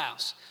your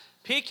spouse.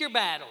 Pick your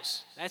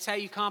battles. That's how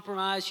you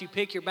compromise. You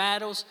pick your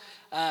battles.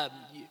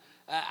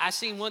 I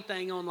seen one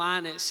thing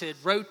online that said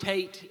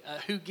rotate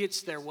who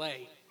gets their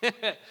way.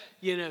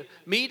 You know,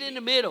 meet in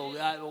the middle.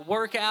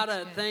 Work out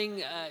a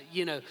thing.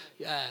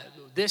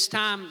 This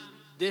time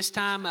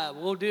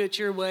we'll do it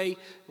your way.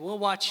 We'll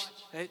watch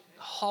a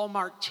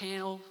Hallmark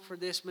Channel for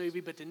this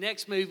movie, but the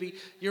next movie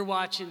you're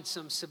watching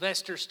some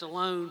Sylvester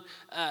Stallone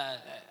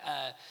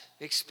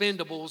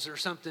Expendables or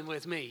something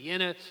with me. You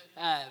know,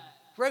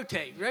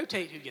 rotate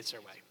who gets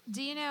their way.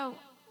 Do you know?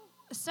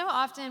 So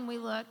often we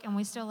look and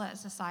we still let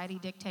society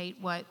dictate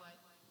what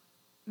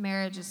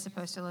marriage is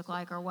supposed to look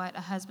like, or what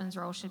a husband's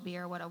role should be,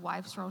 or what a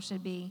wife's role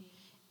should be,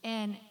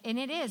 and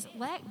it is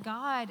let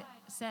God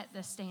set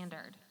the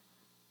standard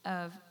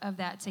of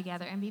that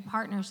together, and be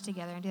partners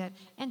together and do that.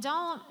 And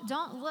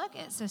don't look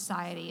at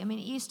society. I mean,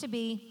 it used to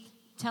be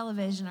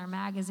television or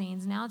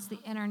magazines. Now it's the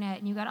internet,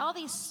 and you got all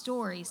these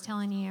stories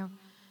telling you.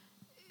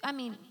 I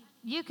mean,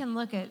 you can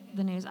look at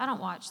the news. I don't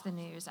watch the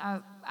news.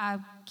 I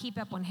keep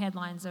up on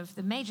headlines of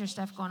the major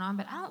stuff going on,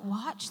 but I don't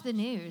watch the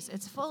news.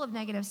 It's full of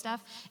negative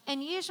stuff,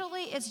 and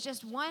usually it's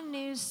just one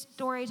news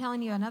story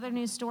telling you another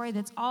news story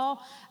that's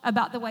all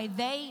about the way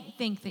they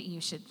think that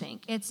you should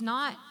think. It's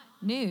not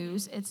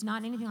news, it's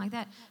not anything like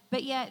that,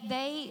 but yet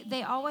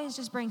they always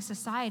just bring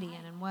society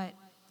in, and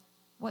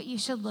what you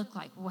should look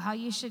like, how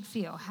you should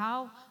feel,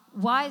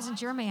 why isn't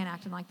your man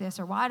acting like this,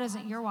 or why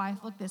doesn't your wife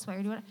look this way,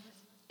 or do it.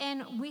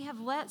 And we have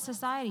let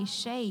society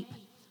shape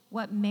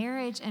what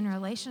marriage and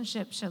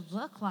relationship should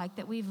look like,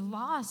 that we've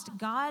lost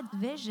God's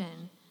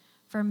vision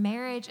for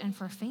marriage and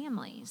for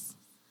families.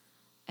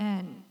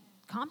 And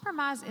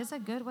compromise is a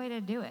good way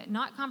to do it.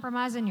 Not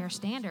compromising your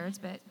standards,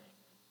 but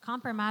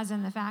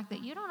compromising the fact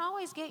that you don't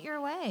always get your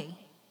way.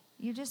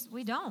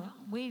 We don't.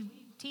 We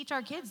teach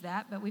our kids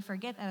that, but we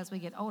forget that as we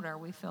get older.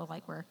 We feel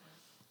like we're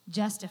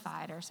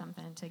justified or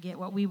something to get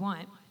what we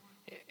want.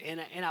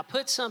 And I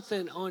put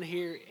something on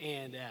here,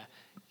 and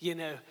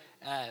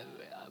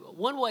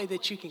one way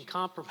that you can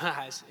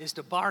compromise is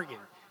to bargain.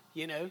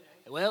 You know,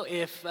 well,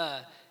 if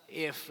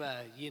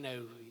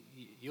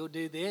you'll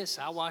do this,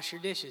 I'll wash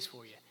your dishes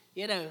for you.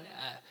 You know.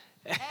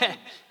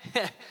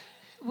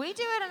 We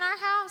do it in our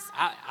house.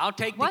 I'll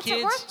take the kids. What's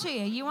it worth to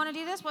you? You want to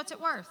do this? What's it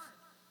worth?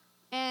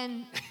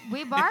 And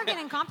we bargain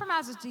and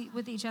compromise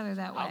with each other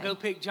that way. I'll go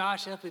pick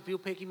Josh up if you'll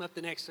pick him up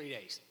the next 3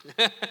 days.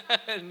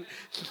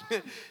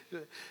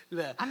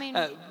 I mean,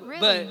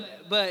 really.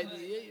 But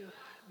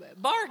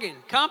bargain,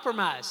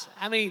 compromise.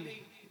 I mean,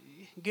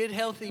 good,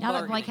 healthy now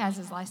bargaining. that Blake has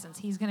his license,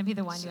 he's going to be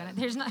the one doing it.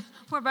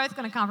 We're both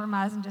going to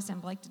compromise and just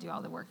send Blake to do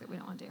all the work that we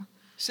don't want to do.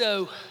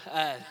 So,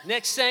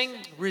 next thing,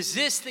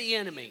 resist the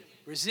enemy.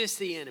 Resist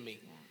the enemy.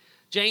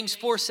 James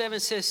 4:7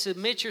 says,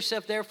 submit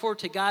yourself therefore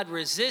to God,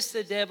 resist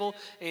the devil,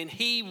 and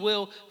he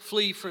will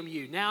flee from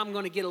you. Now I'm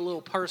going to get a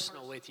little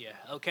personal with you,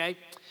 okay?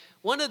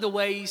 One of the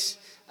ways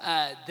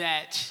my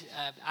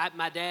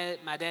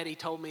daddy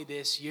told me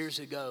this years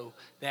ago,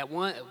 that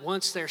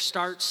once there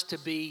starts to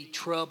be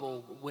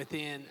trouble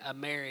within a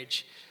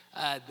marriage,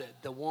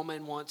 the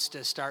woman wants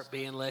to start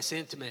being less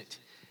intimate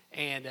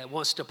and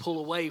wants to pull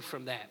away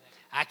from that.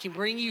 I can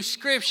bring you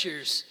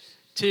scriptures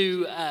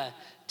to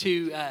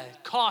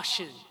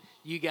caution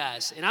you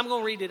guys. And I'm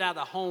going to read it out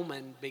of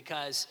Holman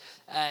because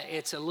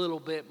it's a little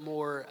bit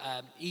more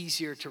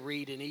easier to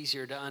read and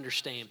easier to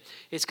understand.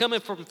 It's coming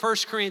from 1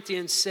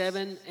 Corinthians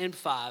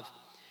 7:5.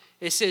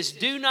 It says,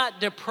 do not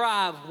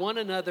deprive one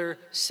another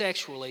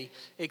sexually,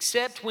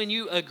 except when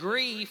you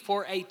agree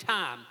for a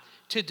time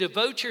to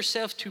devote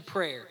yourself to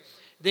prayer.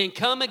 Then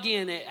come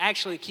again.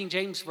 Actually, King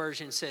James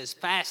Version says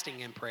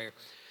fasting and prayer.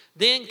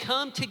 Then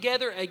come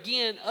together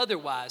again,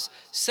 otherwise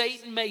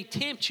Satan may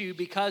tempt you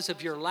because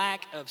of your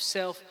lack of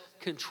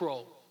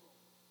self-control.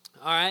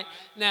 All right?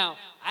 Now,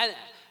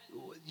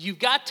 you've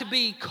got to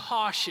be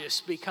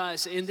cautious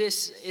because in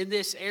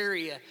this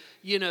area,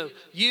 you know,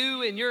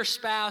 you and your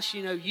spouse,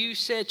 you know, you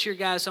set your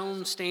guys'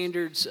 own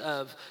standards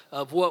of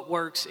what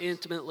works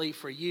intimately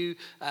for you,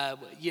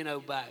 you know,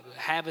 by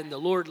having the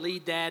Lord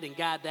lead that and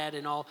guide that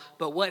and all.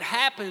 But what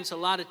happens a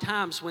lot of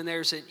times when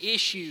there's an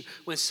issue,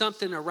 when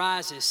something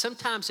arises,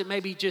 sometimes it may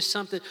be just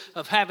something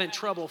of having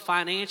trouble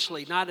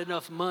financially, not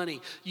enough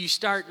money. You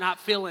start not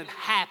feeling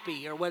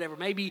happy or whatever.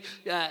 Maybe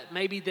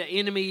the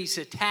enemy's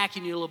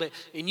attacking you a little bit,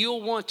 and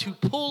you'll want to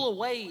pull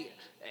away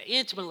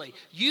intimately.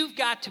 You've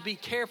got to be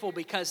careful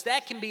because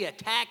that can be a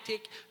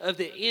tactic of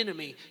the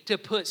enemy to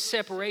put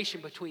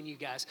separation between you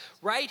guys.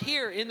 Right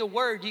here in the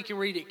Word, you can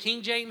read it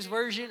King James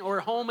Version or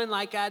Holman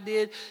like I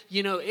did.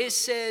 You know, it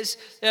says,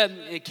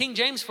 King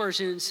James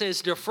Version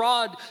says,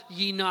 defraud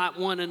ye not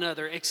one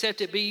another,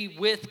 except it be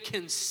with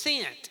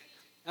consent.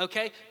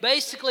 Okay,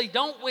 basically,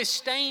 don't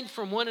withstand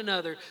from one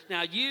another.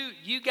 Now,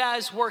 you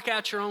guys work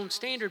out your own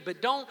standard, but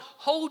don't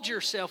hold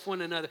yourself one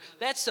another.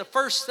 That's the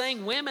first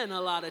thing women, a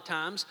lot of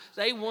times,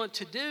 they want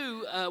to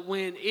do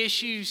when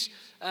issues,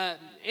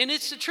 and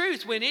it's the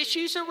truth, when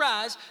issues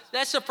arise,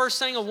 that's the first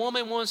thing a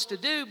woman wants to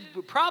do,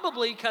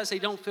 probably because they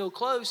don't feel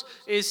close,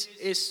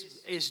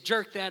 is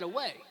jerk that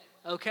away.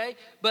 Okay?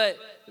 But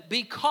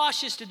be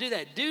cautious to do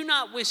that. Do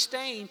not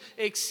withstand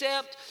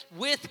except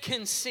with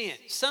consent.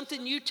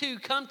 Something you two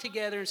come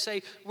together and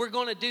say, we're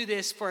going to do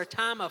this for a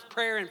time of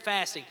prayer and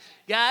fasting.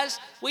 Guys,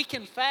 we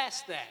can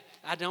fast that.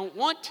 I don't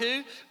want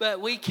to, but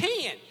we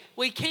can.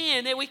 We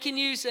can, and we can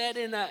use that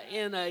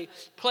in a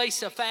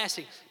place of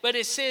fasting. But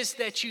it says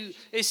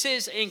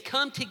and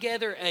come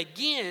together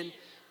again,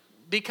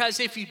 because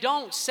if you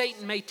don't,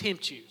 Satan may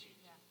tempt you.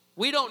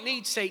 We don't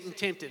need Satan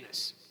tempting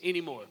us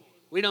anymore.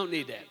 We don't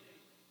need that.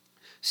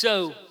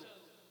 So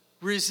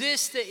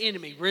resist the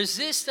enemy.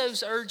 Resist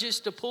those urges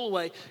to pull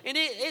away. And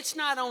it's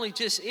not only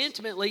just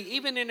intimately,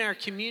 even in our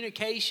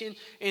communication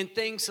and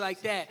things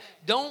like that.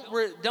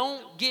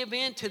 Don't give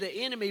in to the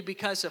enemy,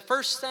 because the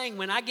first thing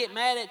when I get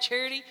mad at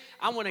Charity,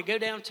 I want to go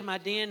down to my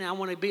den and I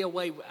want to be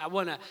away.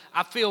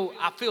 I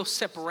feel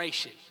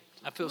separation.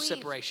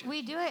 Separation.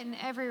 We do it in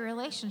every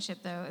relationship,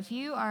 though. If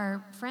you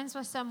are friends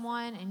with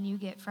someone and you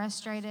get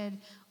frustrated,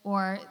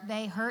 or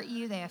they hurt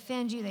you, they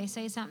offend you, they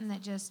say something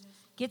that just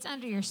gets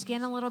under your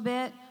skin a little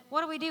bit,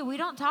 what do? We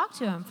don't talk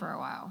to them for a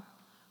while.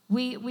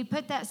 We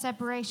put that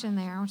separation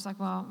there. We're just like,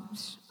 well,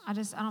 I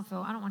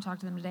don't want to talk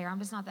to them today, or I'm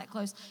just not that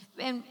close.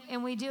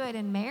 And we do it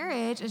in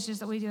marriage. It's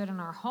just that we do it in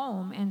our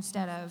home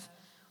instead of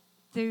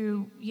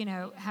through,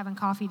 having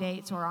coffee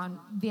dates or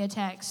via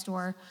text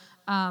or,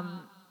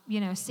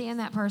 seeing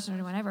that person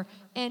or whatever.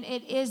 And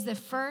it is the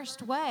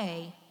first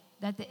way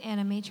that the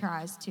enemy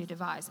tries to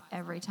devise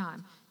every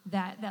time.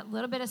 That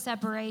little bit of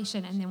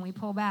separation, and then we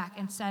pull back,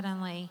 and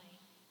suddenly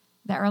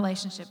that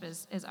relationship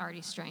is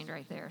already strained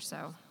right there.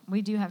 So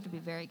we do have to be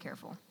very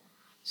careful.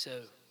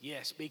 So,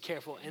 yes, be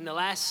careful. And the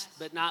last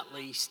but not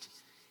least,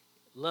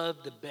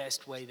 love the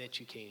best way that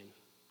you can.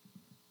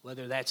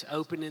 Whether that's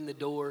opening the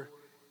door,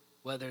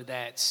 whether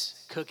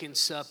that's cooking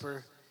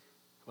supper,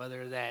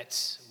 whether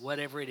that's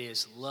whatever it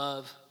is,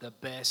 love the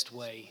best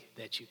way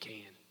that you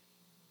can.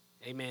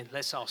 Amen.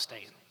 Let's all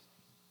stand.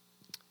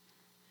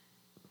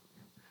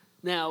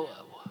 Now,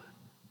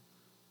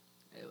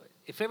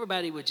 if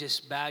everybody would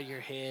just bow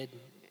your head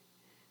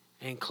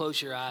and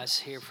close your eyes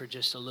here for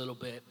just a little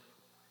bit.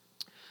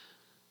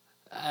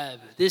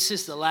 This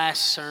is the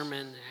last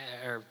sermon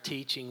or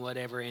teaching,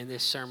 whatever, in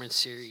this sermon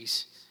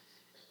series.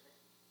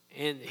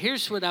 And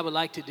here's what I would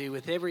like to do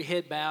with every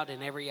head bowed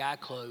and every eye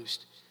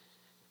closed.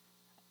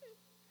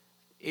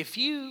 If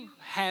you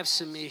have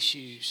some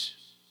issues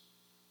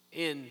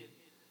in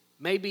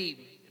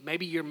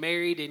maybe you're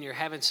married and you're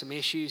having some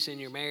issues in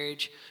your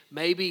marriage.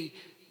 Maybe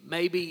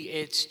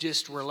it's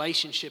just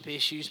relationship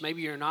issues.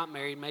 Maybe you're not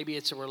married. Maybe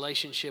it's a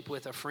relationship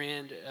with a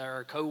friend or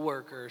a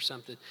coworker or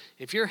something.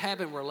 If you're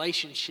having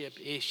relationship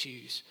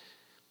issues,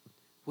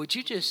 would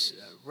you just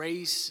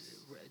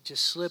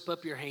slip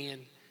up your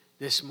hand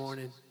this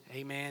morning?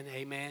 Amen,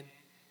 amen,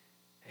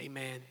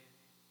 amen.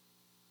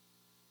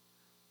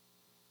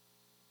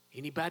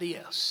 Anybody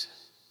else?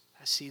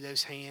 I see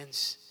those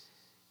hands.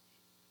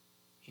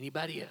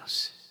 Anybody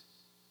else?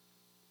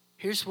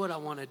 Here's what I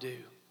want to do.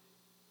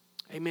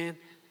 Amen.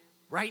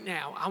 Right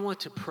now, I want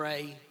to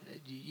pray.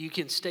 You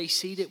can stay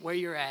seated where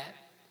you're at.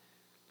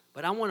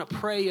 But I want to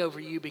pray over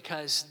you,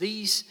 because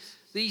these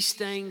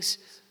things,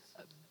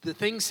 the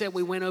things that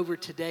we went over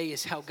today,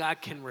 is how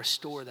God can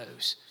restore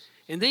those.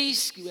 And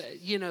these,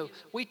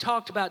 we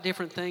talked about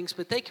different things,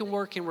 but they can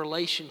work in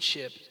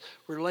relationships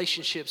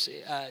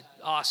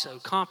also,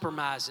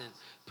 compromising,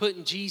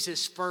 putting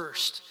Jesus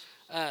first.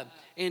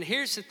 And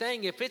here's the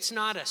thing, if it's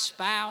not a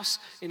spouse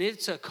and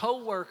it's a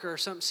coworker or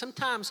something,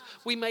 sometimes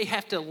we may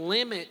have to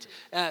limit,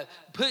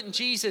 putting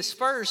Jesus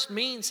first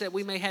means that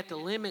we may have to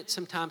limit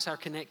sometimes our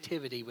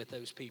connectivity with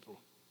those people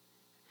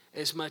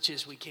as much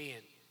as we can.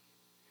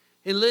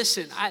 And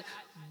listen,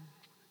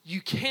 you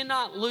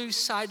cannot lose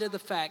sight of the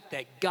fact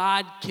that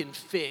God can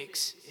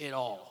fix it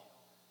all.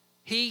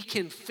 He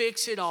can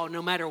fix it all.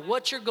 No matter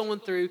what you're going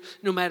through,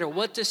 no matter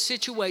what the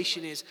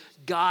situation is,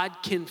 God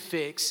can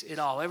fix it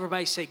all.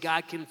 Everybody say,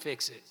 God can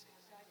fix it.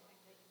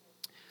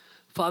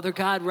 Father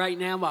God, right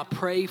now I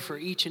pray for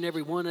each and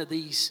every one of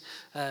these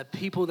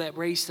people that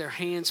raised their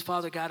hands.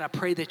 Father God, I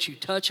pray that you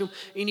touch them.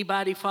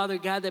 Anybody, Father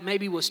God, that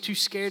maybe was too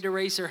scared to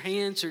raise their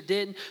hands or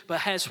didn't, but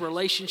has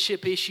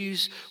relationship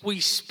issues, we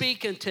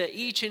speak unto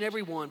each and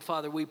every one,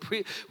 Father.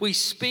 We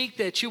speak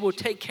that you will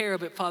take care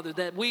of it, Father,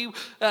 that we,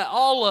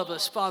 all of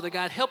us, Father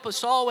God, help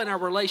us all in our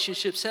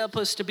relationships. Help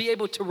us to be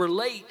able to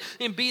relate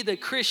and be the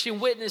Christian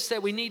witness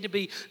that we need to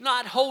be.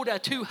 Not hold a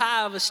too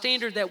high of a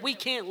standard that we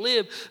can't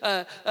live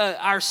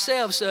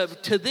ourselves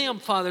to them,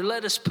 Father.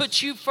 Let us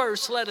put you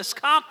first. Let us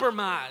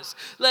compromise.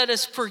 Let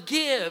us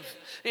forgive.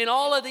 And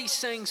all of these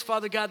things,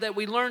 Father God, that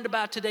we learned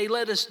about today,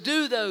 let us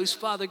do those,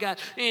 Father God,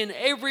 in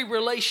every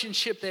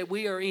relationship that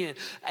we are in.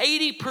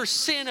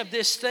 80% of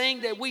this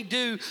thing that we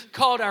do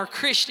called our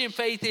Christian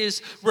faith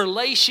is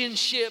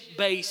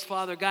relationship-based,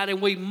 Father God, and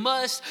we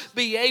must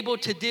be able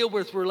to deal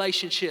with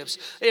relationships.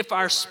 If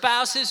our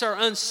spouses are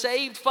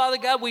unsaved, Father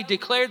God, we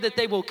declare that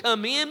they will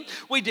come in.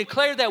 We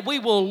declare that we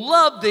will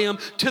love them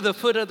to the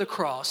foot of the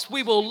cross.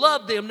 We will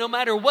love them no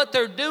matter what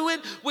they're doing.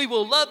 We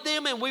will love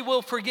them and we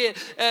will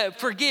forgive.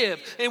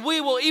 And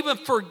we will even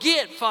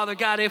forget, Father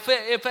God, if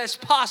that's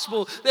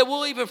possible, that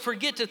we'll even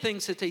forget the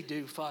things that they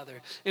do,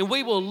 Father. And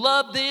we will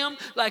love them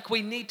like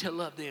we need to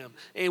love them.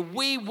 And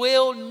we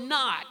will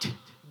not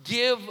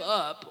give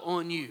up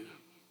on you.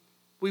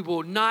 We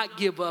will not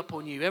give up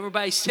on you.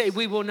 Everybody say,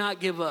 we will not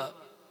give up.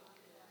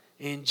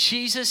 In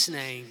Jesus'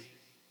 name.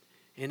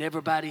 And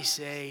everybody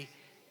say,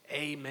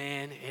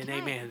 amen and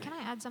amen. Can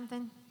I add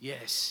something?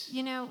 Yes.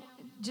 You know,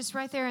 just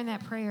right there in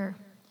that prayer,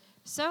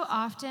 so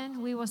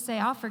often we will say,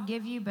 I'll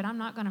forgive you, but I'm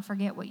not going to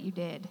forget what you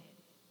did.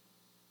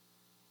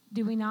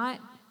 Do we not?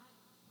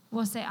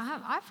 We'll say,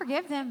 I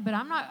forgive them, but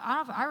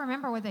I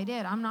remember what they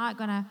did. I'm not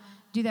going to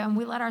do that. And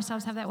we let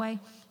ourselves have that way.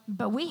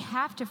 But we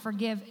have to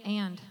forgive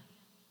and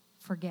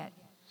forget.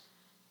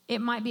 It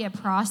might be a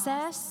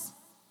process.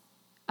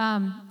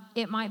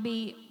 It might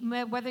be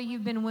whether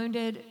you've been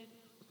wounded,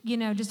 you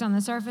know, just on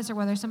the surface, or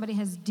whether somebody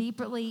has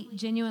deeply,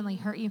 genuinely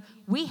hurt you.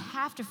 We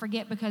have to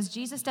forget, because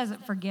Jesus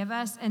doesn't forgive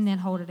us and then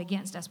hold it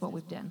against us what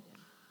we've done.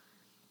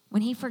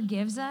 When he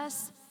forgives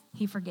us,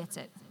 he forgets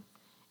it.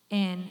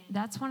 And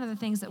that's one of the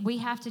things that we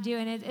have to do.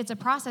 And it's a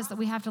process that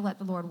we have to let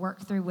the Lord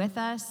work through with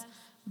us.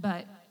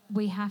 But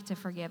we have to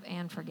forgive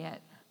and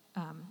forget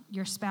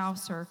your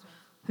spouse or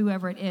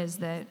whoever it is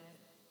that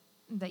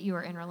you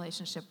are in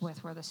relationship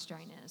with, where the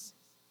strain is.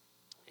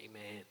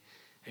 Amen.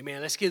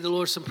 Amen. Let's give the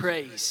Lord some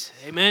praise.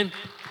 Amen.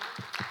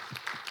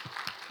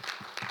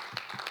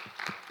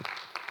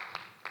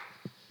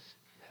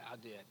 I'll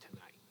do that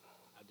tonight.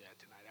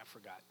 I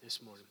forgot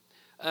this morning.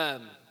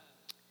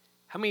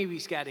 How many of you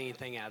got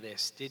anything out of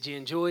this? Did you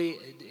enjoy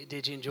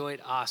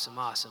it? Awesome.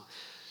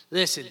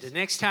 Listen, the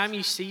next time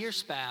you see your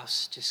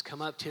spouse, just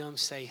come up to him and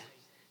say,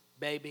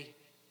 baby.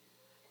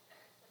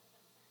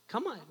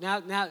 Come on.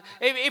 Now,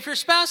 if your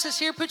spouse is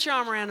here, put your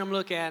arm around him,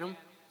 look at him.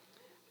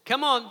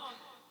 Come on.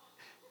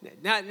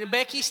 Now,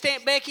 Becky, stand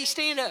up.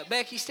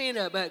 Becky, stand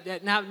up.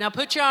 Now,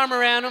 put your arm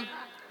around him.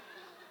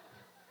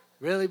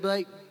 Really,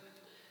 Blake?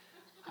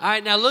 All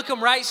right, now look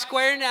him right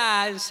square in the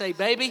eye and say,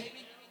 baby,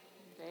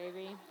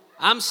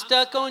 I'm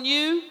stuck on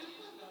you.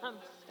 I'm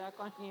stuck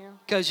on you.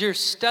 Because you're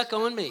stuck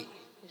on me.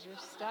 Because you're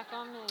stuck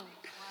on me. Wow.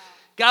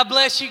 God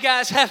bless you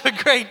guys. Have a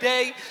great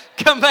day.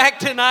 Come back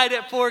tonight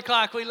at 4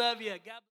 o'clock. We love you. God